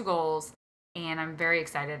got those 2 goals, and I'm very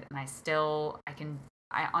excited, and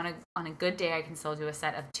on a good day, I can still do a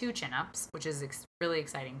set of 2 chin-ups, which is really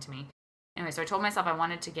exciting to me. Anyway, so I told myself I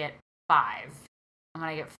wanted to get 5. And when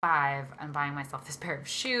I get 5, I'm buying myself this pair of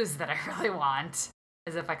shoes that I really want,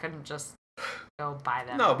 as if I couldn't just go buy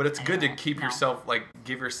them. No, but it's good to keep yourself,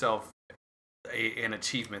 give yourself an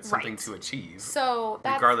achievement, something to achieve. So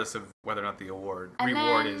regardless of whether or not the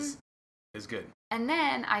reward is good. And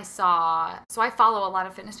then I follow a lot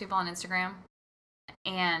of fitness people on Instagram,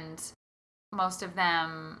 and most of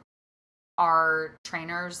them are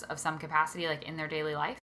trainers of some capacity, like in their daily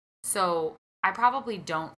life. So I probably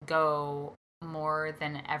don't go more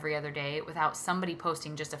than every other day without somebody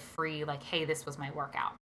posting just a free, hey, this was my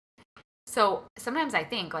workout. So sometimes I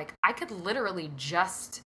think, I could literally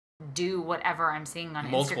just do whatever I'm seeing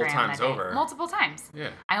on multiple Instagram times that day. over. Multiple times.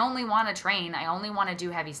 Yeah. I only want to train. I only want to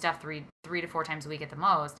do heavy stuff 3 to 4 times a week at the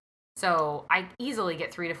most. So I easily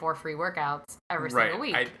get 3 to 4 free workouts every single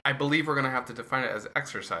week. I believe we're going to have to define it as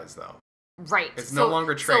exercise, though. Right. It's no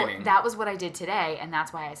longer training. So that was what I did today, and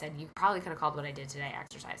that's why I said you probably could have called what I did today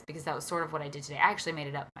exercise, because that was sort of what I did today. I actually made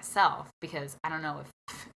it up myself, because I don't know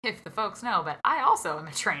if the folks know, but I also am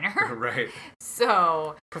a trainer. Right.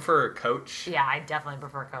 So prefer a coach? Yeah, I definitely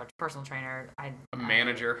prefer a coach. Personal trainer. A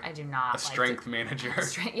manager? I do not. A strength manager?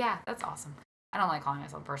 Yeah, that's awesome. I don't like calling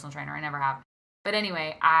myself a personal trainer. I never have. But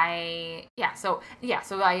anyway, so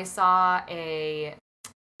I saw a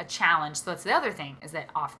challenge. So that's the other thing, is that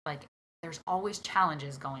there's always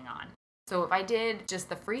challenges going on. So if I did just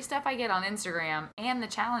the free stuff I get on Instagram and the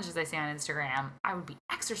challenges I see on Instagram, I would be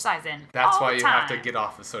exercising. That's why you have to get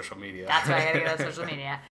off of social media. That's why I gotta get off social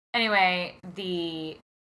media. Anyway, the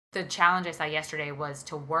challenge I saw yesterday was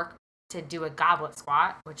to do a goblet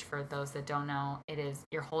squat, which for those that don't know, it is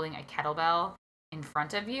you're holding a kettlebell in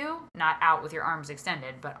front of you, not out with your arms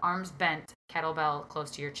extended, but arms bent, kettlebell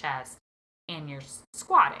close to your chest, and you're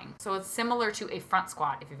squatting. So it's similar to a front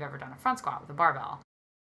squat if you've ever done a front squat with a barbell.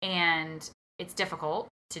 And it's difficult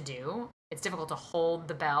to do. It's difficult to hold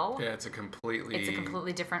the bell. Yeah, it's a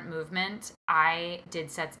completely different movement. I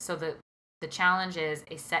did sets. So the challenge is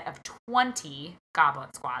a set of 20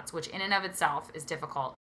 goblet squats, which in and of itself is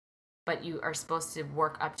difficult. But you are supposed to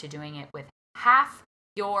work up to doing it with half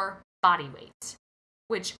your body weight,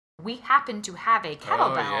 which we happen to have a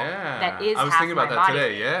kettlebell that is half my body weight. I was thinking about that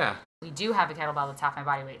today, yeah. We do have a kettlebell that's half my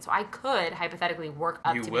body weight. So I could hypothetically work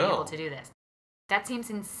up to be able to do this. That seems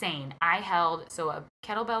insane. a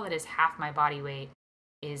kettlebell that is half my body weight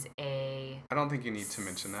is I don't think you need to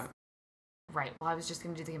mention that. Right. Well, I was just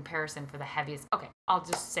going to do the comparison for the heaviest. Okay. I'll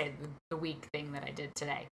just say the weak thing that I did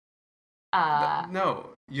today. No,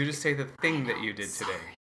 you just say the thing that you did today.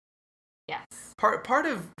 Yes. Part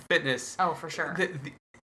of fitness. Oh, for sure.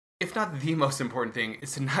 If not the most important thing,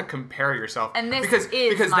 is to not compare yourself. And this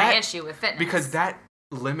is my issue with fitness. Because that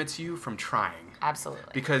limits you from trying.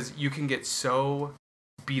 Absolutely. Because you can get so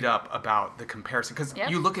beat up about the comparison. Because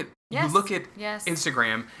you look at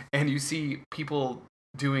Instagram and you see people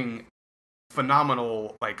doing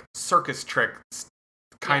phenomenal circus tricks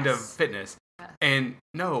kind of fitness. And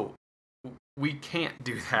no, we can't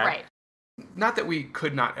do that. Right. Not that we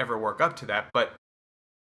could not ever work up to that, but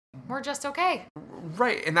we're just okay.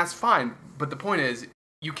 Right, and that's fine. But the point is,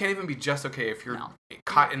 you can't even be just okay if you're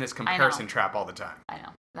caught in this comparison trap all the time. I know.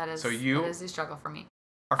 That is the struggle for me.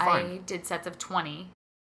 Are fine. I did sets of 20.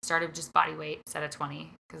 Started just body weight, set of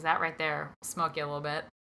 20. Because that right there will smoke you a little bit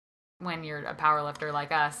when you're a power lifter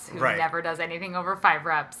like us who never does anything over 5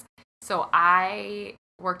 reps. So I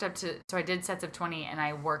worked up to, I did sets of 20 and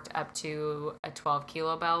I worked up to a 12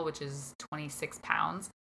 kilo bell, which is 26 pounds.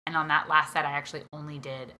 And on that last set, I actually only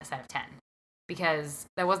did a set of 10 because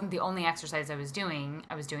that wasn't the only exercise I was doing.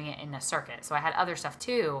 I was doing it in a circuit. So I had other stuff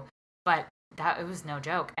too, but it was no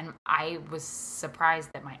joke. And I was surprised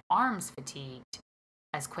that my arms fatigued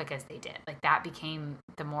as quick as they did. Like that became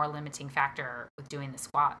the more limiting factor with doing the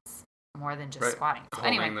squats more than just squatting. So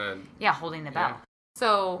holding holding the bell. Yeah.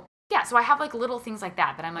 So so I have like little things like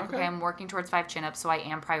that I'm like, okay, I'm working towards 5 chin-ups. So I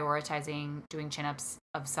am prioritizing doing chin-ups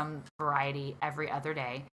of some variety every other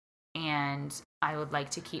day. And I would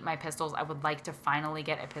like to keep my pistols. I would like to finally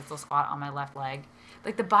get a pistol squat on my left leg.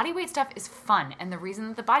 Like the body weight stuff is fun. And the reason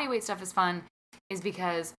that the body weight stuff is fun is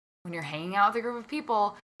because when you're hanging out with a group of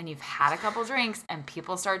people and you've had a couple drinks and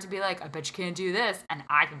people start to be like, I bet you can't do this. And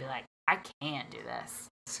I can be like, I can do this.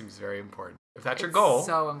 Seems very important. If that's your goal,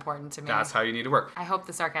 so important to me. That's how you need to work. I hope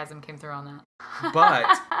the sarcasm came through on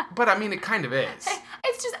that. but I mean, it kind of is.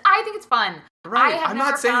 It's just, I think it's fun. Right. I'm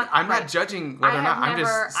not judging whether or not. I'm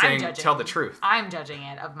just saying, tell the truth. I'm judging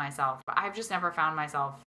it of myself, but I've just never found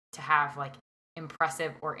myself to have like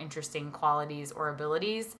impressive or interesting qualities or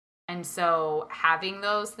abilities. And so having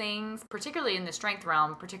those things, particularly in the strength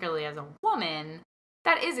realm, particularly as a woman,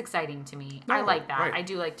 that is exciting to me. I like that. Right. I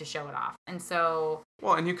do like to show it off. And so...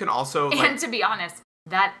 Well, and you can also... And to be honest,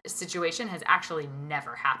 that situation has actually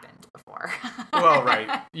never happened before. Well,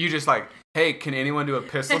 right. You just like, hey, can anyone do a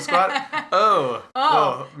pistol squat?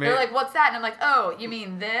 They're like, what's that? And I'm like, oh, you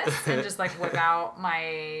mean this? And just like whip out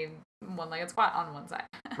my one-legged squat on one side.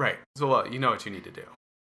 Right. So, well, you know what you need to do.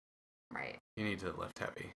 Right. You need to lift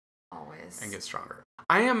heavy. Always. And get stronger.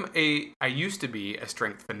 I used to be a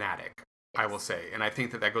strength fanatic. Yes. I will say. And I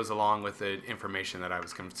think that goes along with the information that I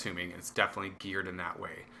was consuming. It's definitely geared in that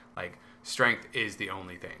way. Like, strength is the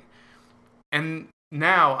only thing. And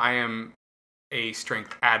now I am a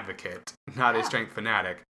strength advocate, not a strength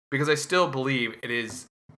fanatic, because I still believe it is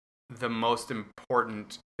the most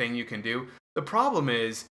important thing you can do. The problem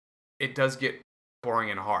is it does get boring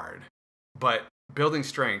and hard. But building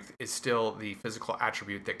strength is still the physical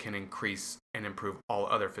attribute that can increase and improve all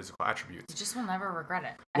other physical attributes. You just will never regret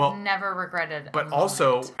it. I've never regretted it. But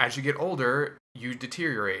also, as you get older, you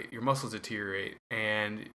deteriorate. Your muscles deteriorate.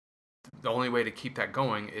 And the only way to keep that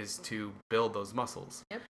going is to build those muscles.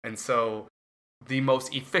 Yep. And so the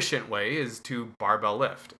most efficient way is to barbell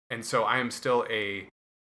lift. And so I am still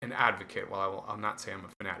an advocate. Well, I'll not say I'm a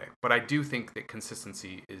fanatic. But I do think that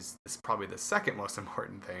consistency is probably the second most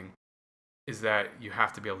important thing. Is that you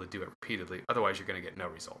have to be able to do it repeatedly. Otherwise, you're going to get no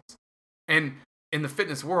results. And in the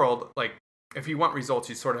fitness world, like, if you want results,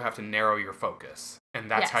 you sort of have to narrow your focus. And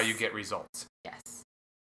that's how you get results. Yes.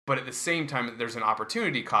 But at the same time, there's an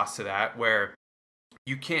opportunity cost to that where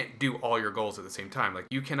you can't do all your goals at the same time. Like,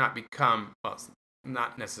 you cannot become, well, it's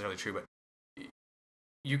not necessarily true, but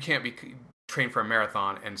you can't be trained for a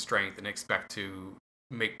marathon and strength and expect to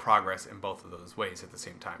make progress in both of those ways at the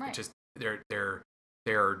same time. Right. It's just, there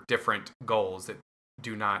are different goals that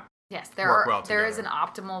do not work well together. There is an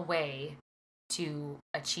optimal way to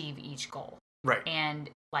achieve each goal. Right. And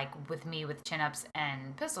like with me with chin-ups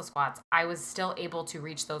and pistol squats, I was still able to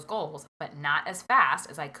reach those goals, but not as fast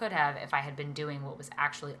as I could have if I had been doing what was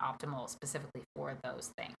actually optimal specifically for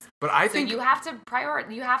those things. But I think you have to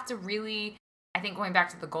you have to really, I think going back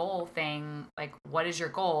to the goal thing, like what is your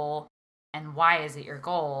goal and why is it your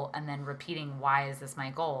goal? And then repeating, why is this my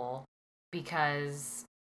goal? Because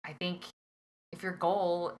I think if your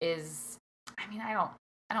goal is, I mean, I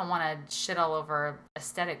don't want to shit all over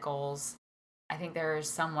aesthetic goals. I think there is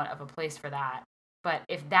somewhat of a place for that. But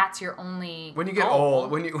if that's your only when you get old,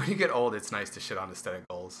 when you get old, it's nice to shit on aesthetic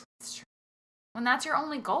goals. It's true. When that's your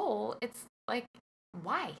only goal, it's like,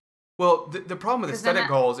 why? Well, the problem with aesthetic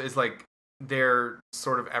goals is like they're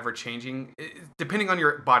sort of ever changing, depending on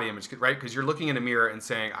your body image, right? Because you're looking in a mirror and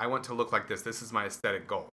saying, I want to look like this. This is my aesthetic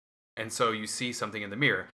goal. And so you see something in the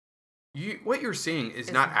mirror. What you're seeing is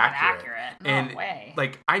not accurate. No way.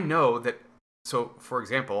 Like, I know that, so for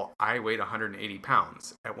example, I weighed 180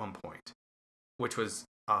 pounds at one point, which was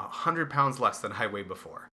 100 pounds less than I weighed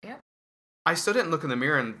before. Yep. I still didn't look in the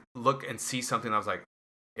mirror and look and see something that I was like,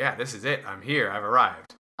 yeah, this is it. I'm here. I've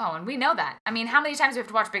arrived. Oh, and we know that. I mean, how many times do we have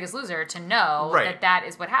to watch Biggest Loser to know that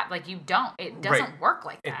is what happened? Like, it doesn't work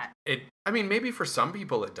like that. I mean, maybe for some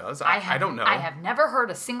people it does. I don't know. I have never heard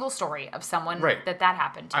a single story of someone that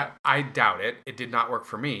happened to. I doubt it. It did not work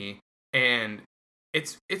for me. And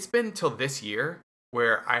it's been till this year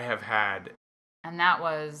where I have had... And that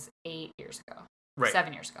was 8 years ago. Right.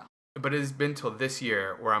 7 years ago. But it has been till this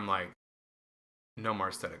year where I'm like, no more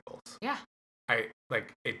aesthetic goals. Yeah.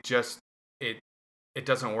 It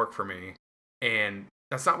doesn't work for me. And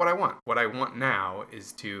that's not what I want. What I want now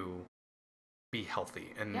is to be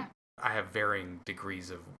healthy. And I have varying degrees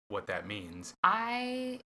of what that means.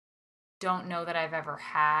 I don't know that I've ever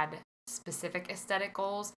had specific aesthetic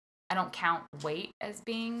goals. I don't count weight as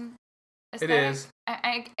being aesthetic? It is.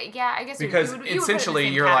 I guess because you essentially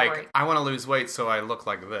would you're category. like, I want to lose weight so I look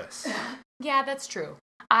like this. Yeah, that's true.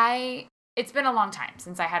 It's been a long time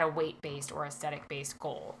since I had a weight-based or aesthetic-based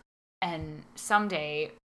goal. And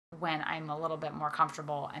someday when I'm a little bit more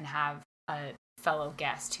comfortable and have a fellow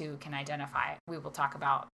guest who can identify, we will talk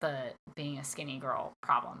about the being a skinny girl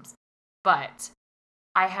problems. But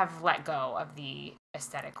I have let go of the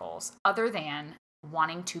aesthetic goals other than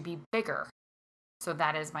wanting to be bigger. So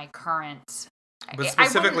that is my current. But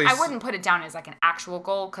specifically, I wouldn't put it down as like an actual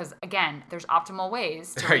goal because again, there's optimal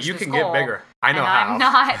ways to reach you this can goal, get bigger. I know and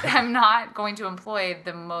how. I'm not going to employ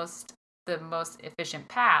the most efficient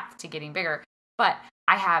path to getting bigger. But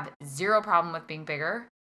I have zero problem with being bigger,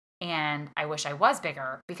 and I wish I was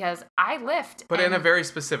bigger because I lift. But in a very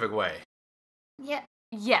specific way. Yeah.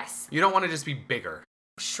 Yes. You don't want to just be bigger.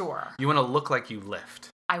 Sure. You want to look like you lift.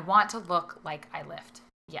 I want to look like I lift.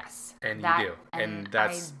 Yes. And you do. And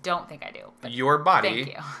that's... I don't think I do. Your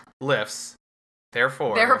body lifts.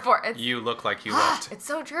 Therefore you look like you lift. It's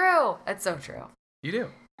so true. It's so true. You do.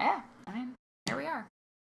 Yeah. I mean, here we are.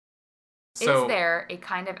 So, is there a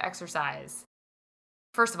kind of exercise?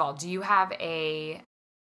 First of all, do you have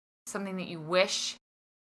something that you wish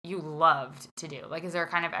you loved to do? Like, is there a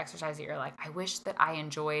kind of exercise that you're like, I wish that I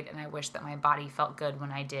enjoyed and I wish that my body felt good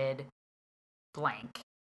when I did blank?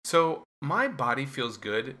 So my body feels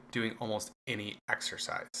good doing almost any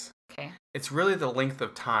exercise. Okay. It's really the length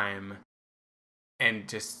of time and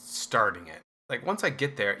just starting it. Like once I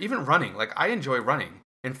get there, even running, like I enjoy running.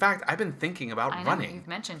 In fact, I've been thinking about running. You've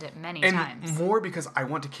mentioned it many times. And more because I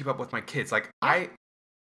want to keep up with my kids. Like I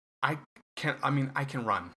can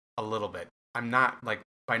run a little bit. I'm not like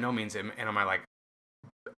by no means am I like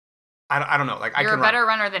I don't know. Like you're a better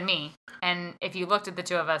runner than me, and if you looked at the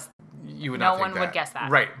two of us, you would no one would guess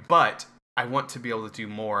that. Right, but I want to be able to do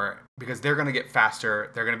more because they're going to get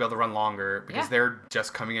faster. They're going to be able to run longer because they're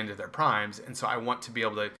just coming into their primes, and so I want to be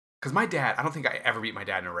able to. Because my dad, I don't think I ever beat my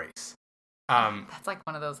dad in a race. That's like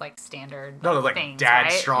one of those like standard like things, dad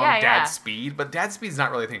right? strong, dad speed, but dad speed's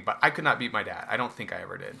not really a thing. But I could not beat my dad. I don't think I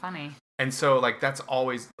ever did. Funny. And so like that's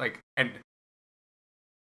always like and.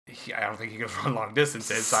 I don't think he could run long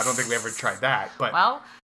distances, so I don't think we ever tried that. But well,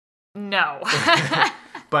 no.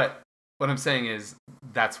 But what I'm saying is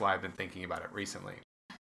that's why I've been thinking about it recently.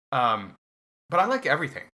 But I like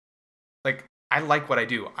everything. Like I like what I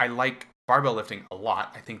do. I like barbell lifting a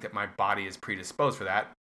lot. I think that my body is predisposed for that,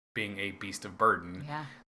 being a beast of burden. Yeah.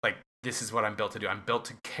 Like this is what I'm built to do. I'm built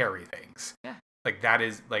to carry things. Yeah. Like that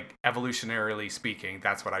is like evolutionarily speaking,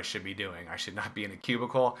 that's what I should be doing. I should not be in a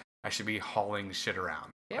cubicle. I should be hauling shit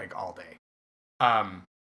around like all day.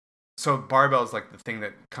 So barbell is like the thing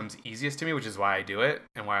that comes easiest to me, which is why I do it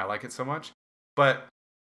and why I like it so much. But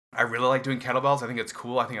I really like doing kettlebells. I think it's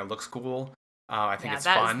cool. I think it looks cool. I think it's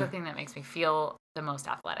fun. That's the thing that makes me feel the most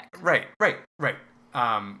athletic. Right.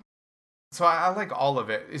 So I like all of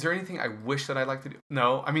it. Is there anything I wish that I'd like to do?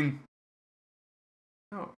 No. I mean,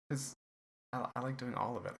 no, because I like doing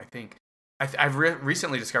all of it. I think I've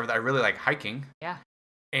recently discovered that I really like hiking. Yeah.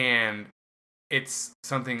 And it's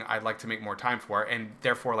something I'd like to make more time for, and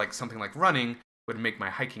therefore, like something like running would make my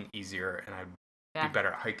hiking easier, and I'd be better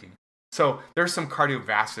at hiking. So there's some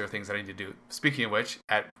cardiovascular things that I need to do. Speaking of which,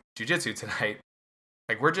 at jiu-jitsu tonight,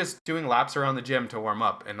 like we're just doing laps around the gym to warm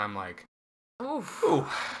up, and I'm like, ooh,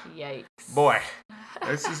 yikes, boy,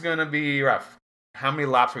 this is gonna be rough. How many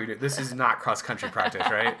laps are we doing? This is not cross-country practice,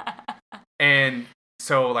 right? And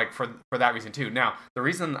so, like for that reason too. Now, the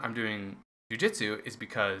reason I'm doing jiu-jitsu is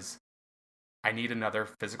because I need another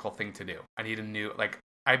physical thing to do. I need a new, like,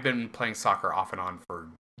 I've been playing soccer off and on for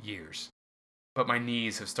years, but my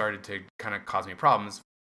knees have started to kind of cause me problems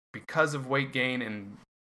because of weight gain and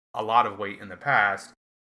a lot of weight in the past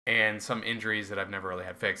and some injuries that I've never really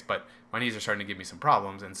had fixed, but my knees are starting to give me some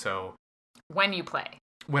problems. And so when I play,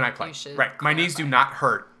 right. My knees do not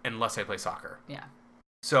hurt unless I play soccer. Yeah.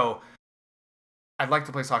 So I'd like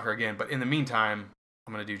to play soccer again, but in the meantime,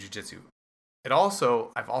 I'm going to do jiu-jitsu. I've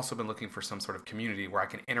also been looking for some sort of community where I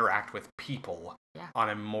can interact with people on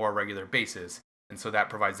a more regular basis. And so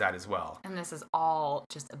that provides that as well. And this is all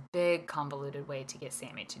just a big convoluted way to get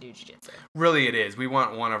Sammy to do jiu-jitsu. Really it is. We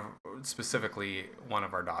want specifically one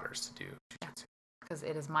of our daughters to do jiu-jitsu. Because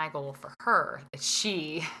it is my goal for her that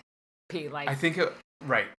she be like... I think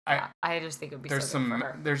right. I just think it would be so good for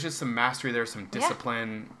her. There's just some mastery there, some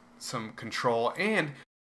discipline, some control, and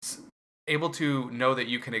able to know that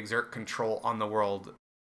you can exert control on the world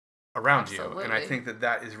around you. And I think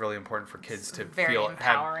that is really important for kids to very feel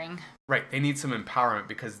empowering. Right. They need some empowerment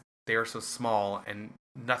because they are so small and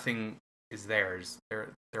nothing is theirs.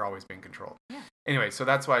 They're always being controlled. Yeah. Anyway, so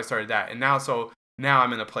that's why I started that. And now now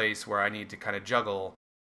I'm in a place where I need to kind of juggle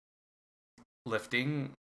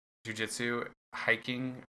lifting, jiu-jitsu,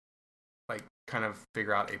 hiking, like kind of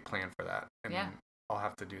figure out a plan for that. And I'll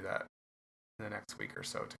have to do that in the next week or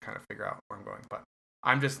so to kind of figure out where I'm going. But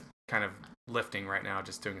I'm just kind of lifting right now,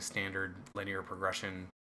 just doing a standard linear progression.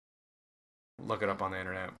 Look it up on the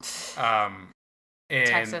internet. And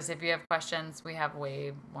text us if you have questions. We have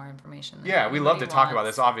way more information. Yeah, we love to talk about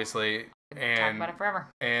this, obviously. And talk about it forever.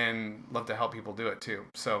 And love to help people do it too.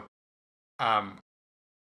 So, that's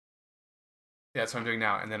what I'm doing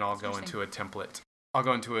now. And then I'll go into a template. I'll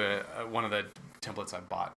go into one of the templates I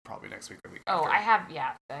bought probably next week or week after. I have,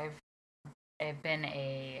 yeah. I've been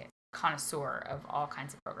a connoisseur of all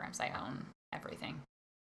kinds of programs. I own everything.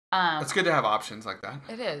 It's good to have options like that.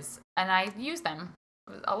 It is. And I use them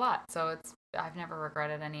a lot. So I've never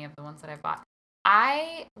regretted any of the ones that I've bought.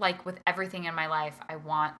 I, like with everything in my life, I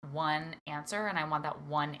want one answer, and I want that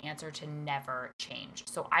one answer to never change.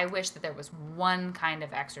 So I wish that there was one kind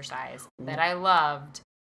of exercise that I loved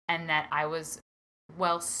and that I was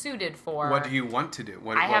well suited for. What do you want to do?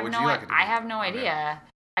 What would you like to do? I have no idea.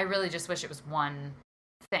 I really just wish it was one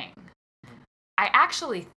thing. I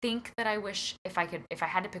actually think that I wish if I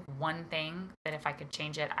had to pick one thing, that if I could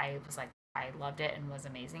change it, I was like, I loved it and was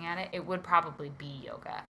amazing at it, it would probably be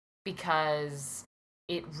yoga. Because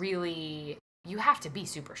it really, you have to be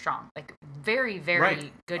super strong. Like very,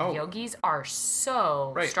 very good yogis are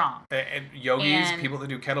so strong. And yogis, people that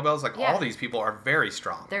do kettlebells, like all these people are very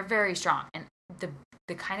strong. They're very strong. And the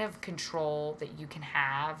kind of control that you can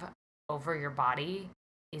have over your body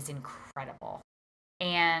is incredible.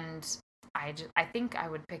 And I think I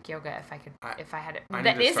would pick yoga if I could, if I had it.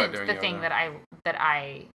 That isn't the thing that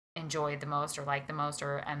I enjoy the most or like the most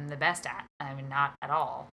or am the best at. I mean, not at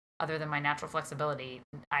all. Other than my natural flexibility,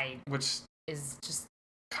 which is just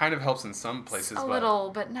kind of helps in some places,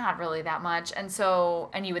 little, but not really that much. And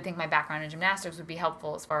you would think my background in gymnastics would be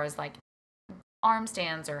helpful as far as like arm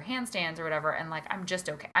stands or handstands or whatever. And like, I'm just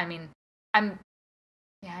okay. I mean, I'm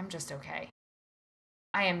just okay.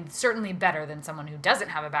 I am certainly better than someone who doesn't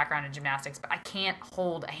have a background in gymnastics, but I can't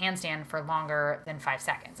hold a handstand for longer than 5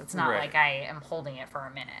 seconds. It's not like I am holding it for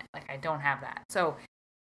a minute. Like I don't have that. So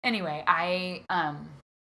anyway, I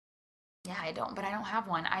don't have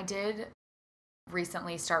one. I did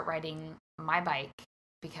recently start riding my bike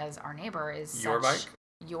because our neighbor is your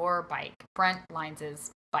bike. Brent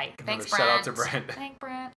Lines' bike. Thanks, Brent. Shout out to Brent. Thanks,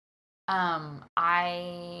 Brent.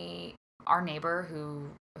 Our neighbor who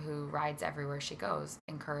rides everywhere she goes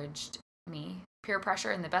encouraged me, peer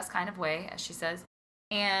pressure in the best kind of way, as she says.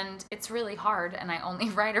 And it's really hard, and I only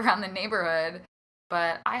ride around the neighborhood.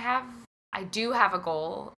 But I do have a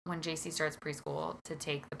goal when JC starts preschool to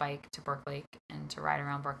take the bike to Berkeley and to ride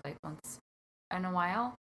around Berkeley once in a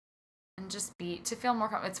while and just to feel more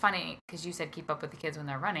comfortable. It's funny because you said keep up with the kids when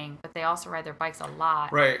they're running, but they also ride their bikes a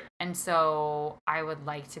lot. Right. And so I would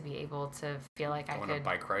like to be able to feel like I could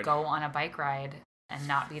go on a bike ride and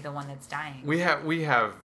not be the one that's dying. We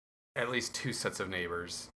have at least 2 sets of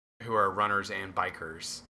neighbors who are runners and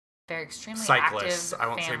bikers. They're extremely cyclists. Active I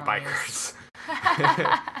won't families. say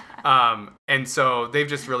bikers. And so they've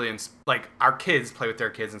just really like our kids play with their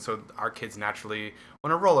kids, and so our kids naturally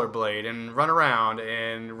want to rollerblade and run around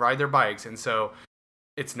and ride their bikes, and so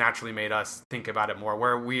it's naturally made us think about it more.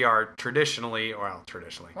 Where we are traditionally, we're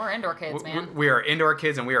indoor kids, man. We are indoor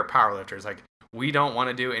kids, and we are powerlifters. Like we don't want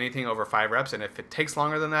to do anything over 5 reps, and if it takes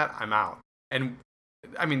longer than that, I'm out. And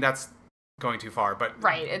I mean that's going too far, but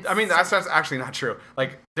that's actually not true.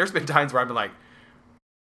 Like there's been times where I've been like,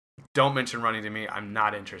 don't mention running to me, I'm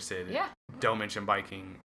not interested. Yeah. Don't mention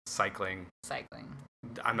biking, cycling,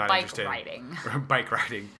 I'm not bike interested. Riding. Bike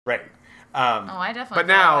riding, right? I definitely. But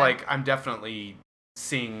now, like, I'm definitely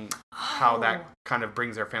seeing how that kind of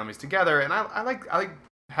brings their families together, and I like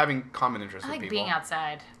having common interests with people. I like being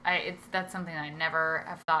outside. That's something I never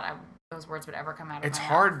have thought those words would ever come out of my mouth. It's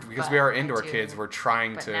hard because we are indoor kids. We're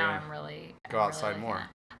trying to now I'm really go outside more.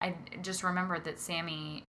 I just remembered that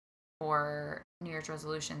Sammy, for New Year's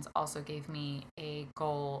resolutions, also gave me a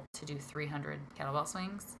goal to do 300 kettlebell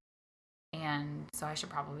swings. And so I should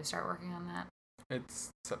probably start working on that. It's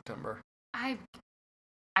September. I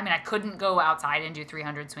mean, I couldn't go outside and do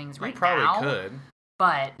 300 swings right now. You probably could.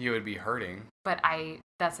 But you would be hurting. But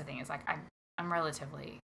that's the thing, is like I'm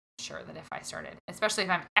relatively sure that if I started, especially if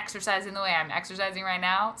I'm exercising the way I'm exercising right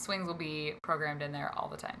now, swings will be programmed in there all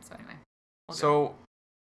the time. So anyway. So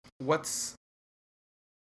what's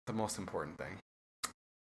the most important thing?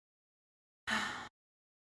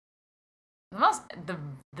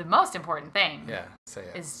 The most important thing say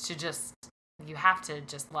it. Is to you have to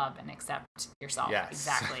just love and accept yourself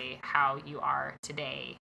exactly how you are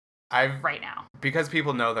today. right now. Because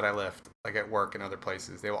people know that I lift, like at work and other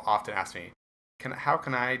places, they will often ask me, how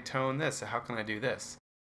can I tone this? How can I do this?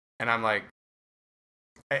 And I'm like,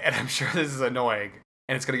 and I'm sure this is annoying,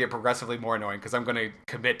 and it's going to get progressively more annoying because I'm going to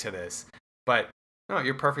commit to this. But no,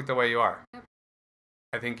 you're perfect the way you are. Yep.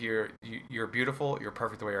 I think you're beautiful. You're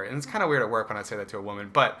perfect the way you are. And it's kind of weird at work when I say that to a woman,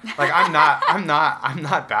 but like I'm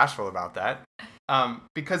not bashful about that.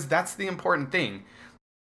 Because that's the important thing.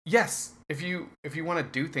 Yes, if you want to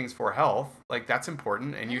do things for health, like that's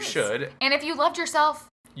important, and you should. And if you loved yourself,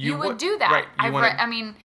 you would do that. Right. I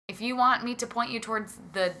mean, if you want me to point you towards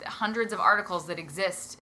the hundreds of articles that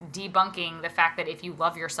exist debunking the fact that if you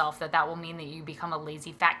love yourself, that will mean that you become a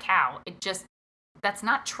lazy fat cow. That's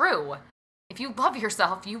not true. If you love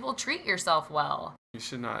yourself, you will treat yourself well. You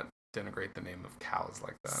should not denigrate the name of cows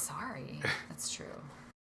like that. Sorry, that's true.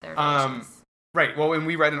 They're delicious. Right. Well, when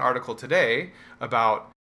we read an article today about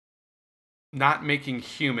not making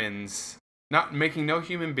no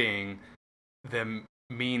human being the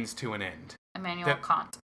means to an end. Immanuel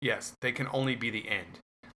Kant. Yes, they can only be the end.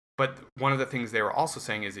 But one of the things they were also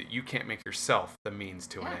saying is that you can't make yourself the means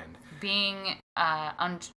to an end. Being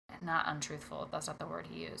not untruthful, that's not the word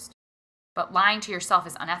he used. But lying to yourself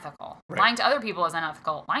is unethical. Right. Lying to other people is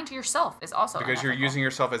unethical. Lying to yourself is also because unethical. You're using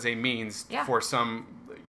yourself as a means for some,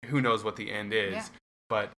 who knows what the end is,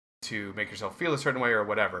 but to make yourself feel a certain way or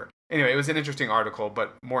whatever. Anyway, it was an interesting article,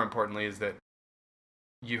 but more importantly is that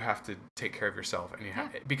you have to take care of yourself, and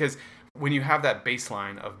because when you have that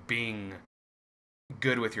baseline of being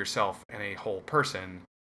good with yourself and a whole person,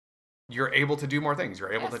 you're able to do more things.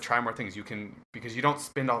 You're able to try more things. You can, because you don't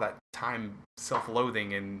spend all that time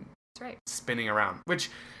self-loathing and spinning around, which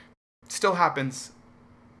still happens,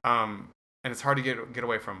 and it's hard to get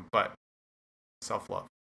away from. But self-love.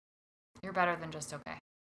 You're better than just okay.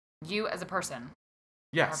 You as a person,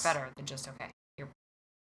 are better than just okay.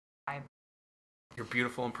 You're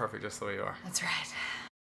beautiful and perfect just the way you are. That's right.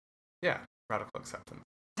 Yeah, radical acceptance.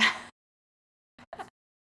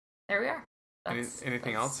 There we are.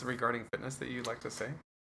 Anything else regarding fitness that you'd like to say?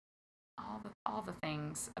 All the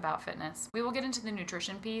things about fitness. We will get into the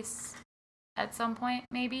nutrition piece at some point,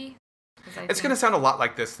 maybe. It's going to sound a lot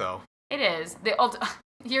like this, though. It is.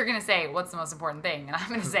 You're going to say, what's the most important thing? And I'm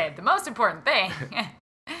going to say, the most important thing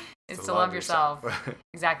is to love yourself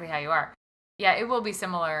exactly how you are. Yeah, it will be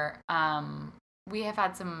similar. We have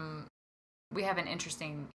an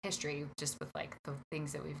interesting history just with like the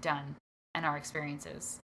things that we've done and our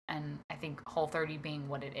experiences. And I think Whole30 being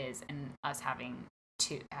what it is and us having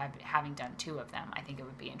done 2 of them, I think it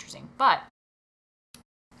would be interesting. But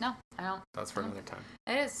no, I don't. That's for another time.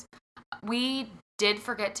 It is. We did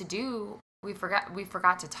forget to we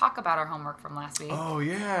forgot to talk about our homework from last week. Oh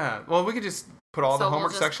yeah. Well, we could just put all the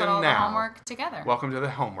homework section now. The homework together. Welcome to the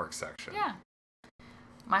homework section. Yeah.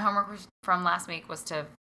 My homework from last week was to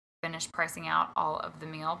finish pricing out all of the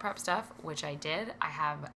meal prep stuff, which I did. I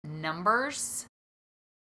have numbers.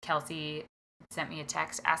 Kelsey sent me a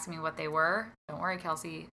text asking me what they were. Don't worry,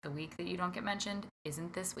 Kelsey. The week that you don't get mentioned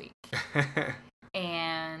isn't this week.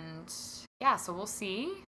 And yeah, so we'll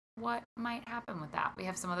see what might happen with that. We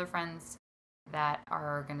have some other friends that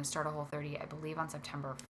are going to start a Whole30, I believe, on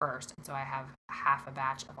September 1st. And so I have half a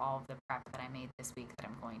batch of all of the prep that I made this week that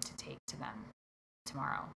I'm going to take to them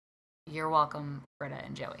tomorrow. You're welcome, Britta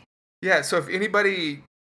and Joey. Yeah, so if anybody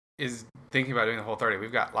is thinking about doing the Whole30,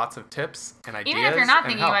 we've got lots of tips and ideas. Even if you're not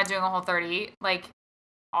thinking about doing a Whole30, like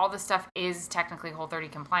all the stuff is technically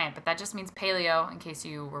Whole30 compliant, but that just means paleo, in case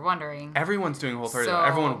you were wondering. Everyone's doing Whole30. So,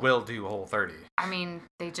 everyone will do Whole30. I mean,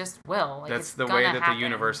 they just will. Like, that's the way that the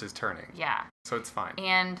universe is turning. Yeah. So it's fine.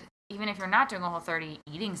 And even if you're not doing a Whole30,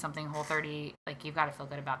 eating something Whole30, like you've got to feel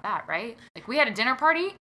good about that, right? Like we had a dinner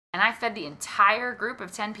party, and I fed the entire group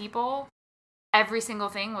of 10 people. Every single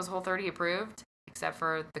thing was Whole30 approved, except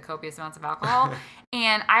for the copious amounts of alcohol.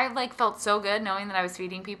 And I felt so good knowing that I was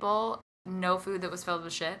feeding people no food that was filled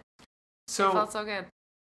with shit. So it felt so good.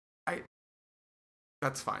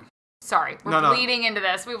 That's fine. Sorry, we're bleeding into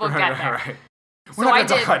this. We will get there. Right. We're not going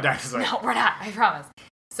to talk about diets. No, we're not. I promise.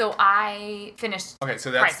 So I finished. Okay,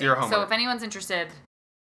 so that's pricing. Your homework. So if anyone's interested,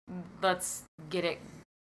 let's get it.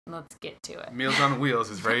 Let's get to it. Meals on Wheels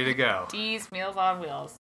is ready to go. D's Meals on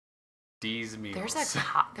Wheels. D's Meals.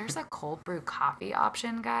 There's a cold brew coffee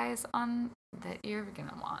option, guys, on that you're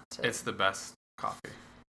gonna want. It's the best coffee.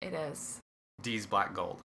 It is. D's Black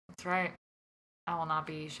Gold. That's right. I will not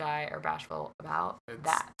be shy or bashful about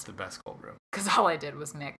that. It's the best cold brew. Because all I did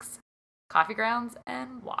was mix coffee grounds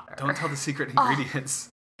and water. Don't tell the secret ingredients.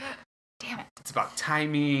 Damn it. It's about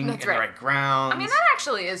timing and the right grounds. I mean, that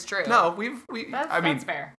actually is true. No, that's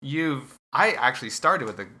fair. I actually started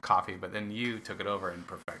with the coffee, but then you took it over and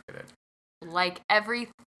perfected it. Like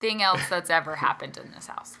everything else that's ever happened in this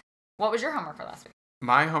house. What was your homework for last week?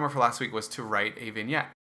 My homework for last week was to write a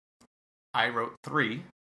vignette. I wrote 3.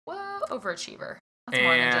 Whoa, overachiever. That's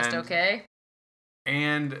more than just okay.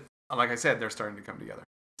 And like I said, they're starting to come together.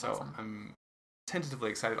 So awesome. I'm tentatively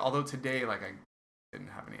excited. Although today, I didn't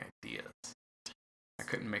have any ideas. I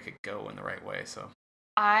couldn't make it go in the right way. So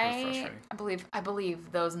I believe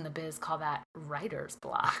those in the biz call that writer's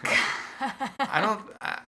block. I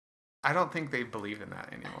don't think they believe in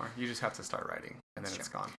that anymore. You just have to start writing, and then it's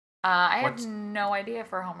gone. I have no idea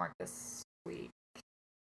for homework this week.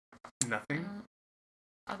 Nothing?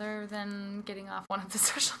 Other than getting off one of the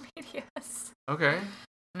social medias. Okay.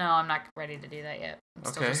 No, I'm not ready to do that yet. I'm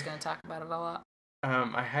still just going to talk about it a lot.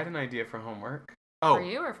 I had an idea for homework. Oh. For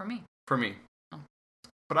you or for me? For me. Oh.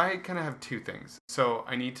 But I kind of have 2 things. So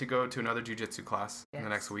I need to go to another jiu-jitsu class in the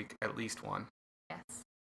next week, at least one. Yes.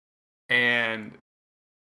 And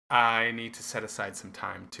I need to set aside some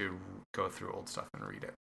time to go through old stuff and read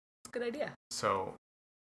it. That's a good idea. So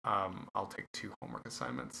I'll take 2 homework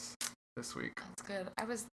assignments this week. That's good.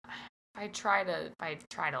 If I try to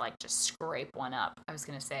like just scrape one up, I was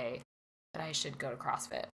going to say that I should go to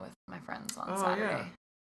CrossFit with my friends on Saturday. Yeah.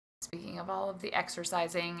 Speaking of all of the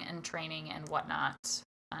exercising and training and whatnot,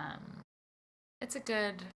 it's a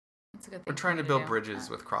good thing. We're trying to build bridges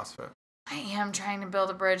with CrossFit. I am trying to build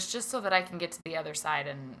a bridge just so that I can get to the other side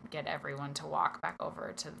and get everyone to walk back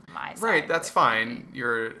over to my side. Right, that's fine. Me.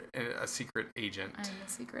 You're a secret agent. I'm a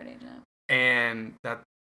secret agent. And I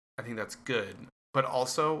think that's good. But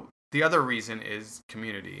also, the other reason is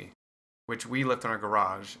community, which we lift in our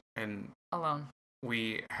garage and alone.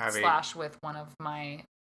 We have with one of my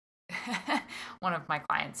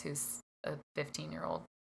clients who's a 15-year-old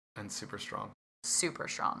and super strong. Super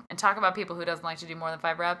strong. And talk about people who doesn't like to do more than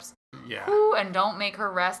 5 reps. Yeah. Ooh, and don't make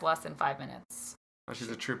her rest less than 5 minutes. Oh, she's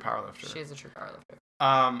a true powerlifter. She is a true powerlifter.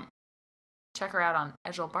 Check her out on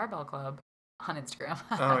Edgel Barbell Club on Instagram.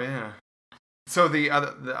 Oh yeah. So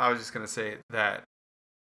I was just gonna say that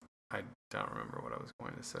I don't remember what I was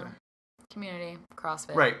going to say. Community,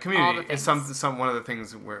 CrossFit. Right, community is some one of the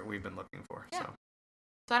things where we've been looking for. Yeah.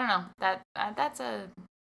 So I don't know.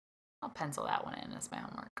 I'll pencil that one in as my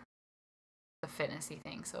homework. The fitnessy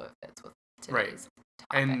thing, so it fits with today's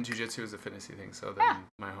topic. And jiu-jitsu is a fitnessy thing, so then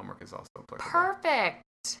my homework is also applicable. Perfect.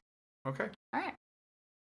 Okay. All right.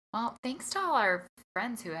 Well, thanks to all our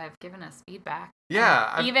friends who have given us feedback.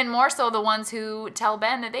 Yeah. Even more so the ones who tell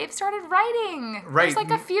Ben that they've started writing. Right.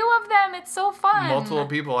 There's a few of them. It's so fun. Multiple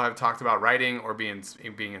people have talked about writing or being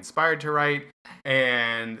inspired to write,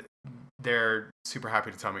 and they're super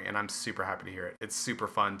happy to tell me, and I'm super happy to hear it. It's super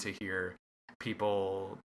fun to hear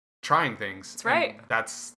people trying things. That's right.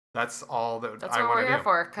 That's all that I want to do. That's what we're here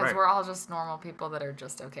for, because we're all just normal people that are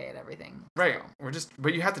just okay at everything. Right. So.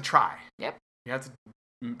 But you have to try. Yep. You have to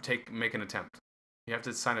make an attempt. You have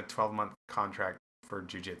to sign a 12-month contract for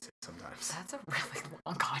jiu-jitsu sometimes. That's a really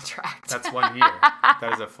long contract. That's 1 year.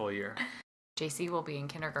 That is a full year. JC will be in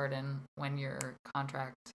kindergarten when your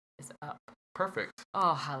contract is up. Perfect.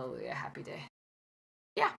 Oh, hallelujah. Happy day.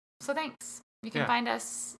 Yeah. So thanks. You can find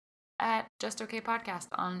us at Just Okay Podcast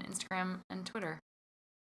on Instagram and Twitter.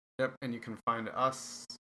 Yep. And you can find us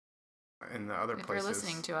in the other places. If you're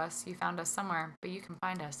listening to us, you found us somewhere, but you can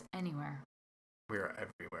find us anywhere. We are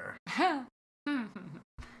everywhere. All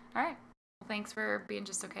right. Well, thanks for being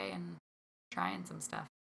just okay and trying some stuff.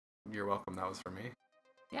 You're welcome. That was for me.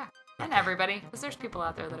 Yeah. And everybody, because there's people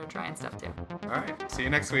out there that are trying stuff too. All right. See you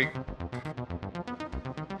next week.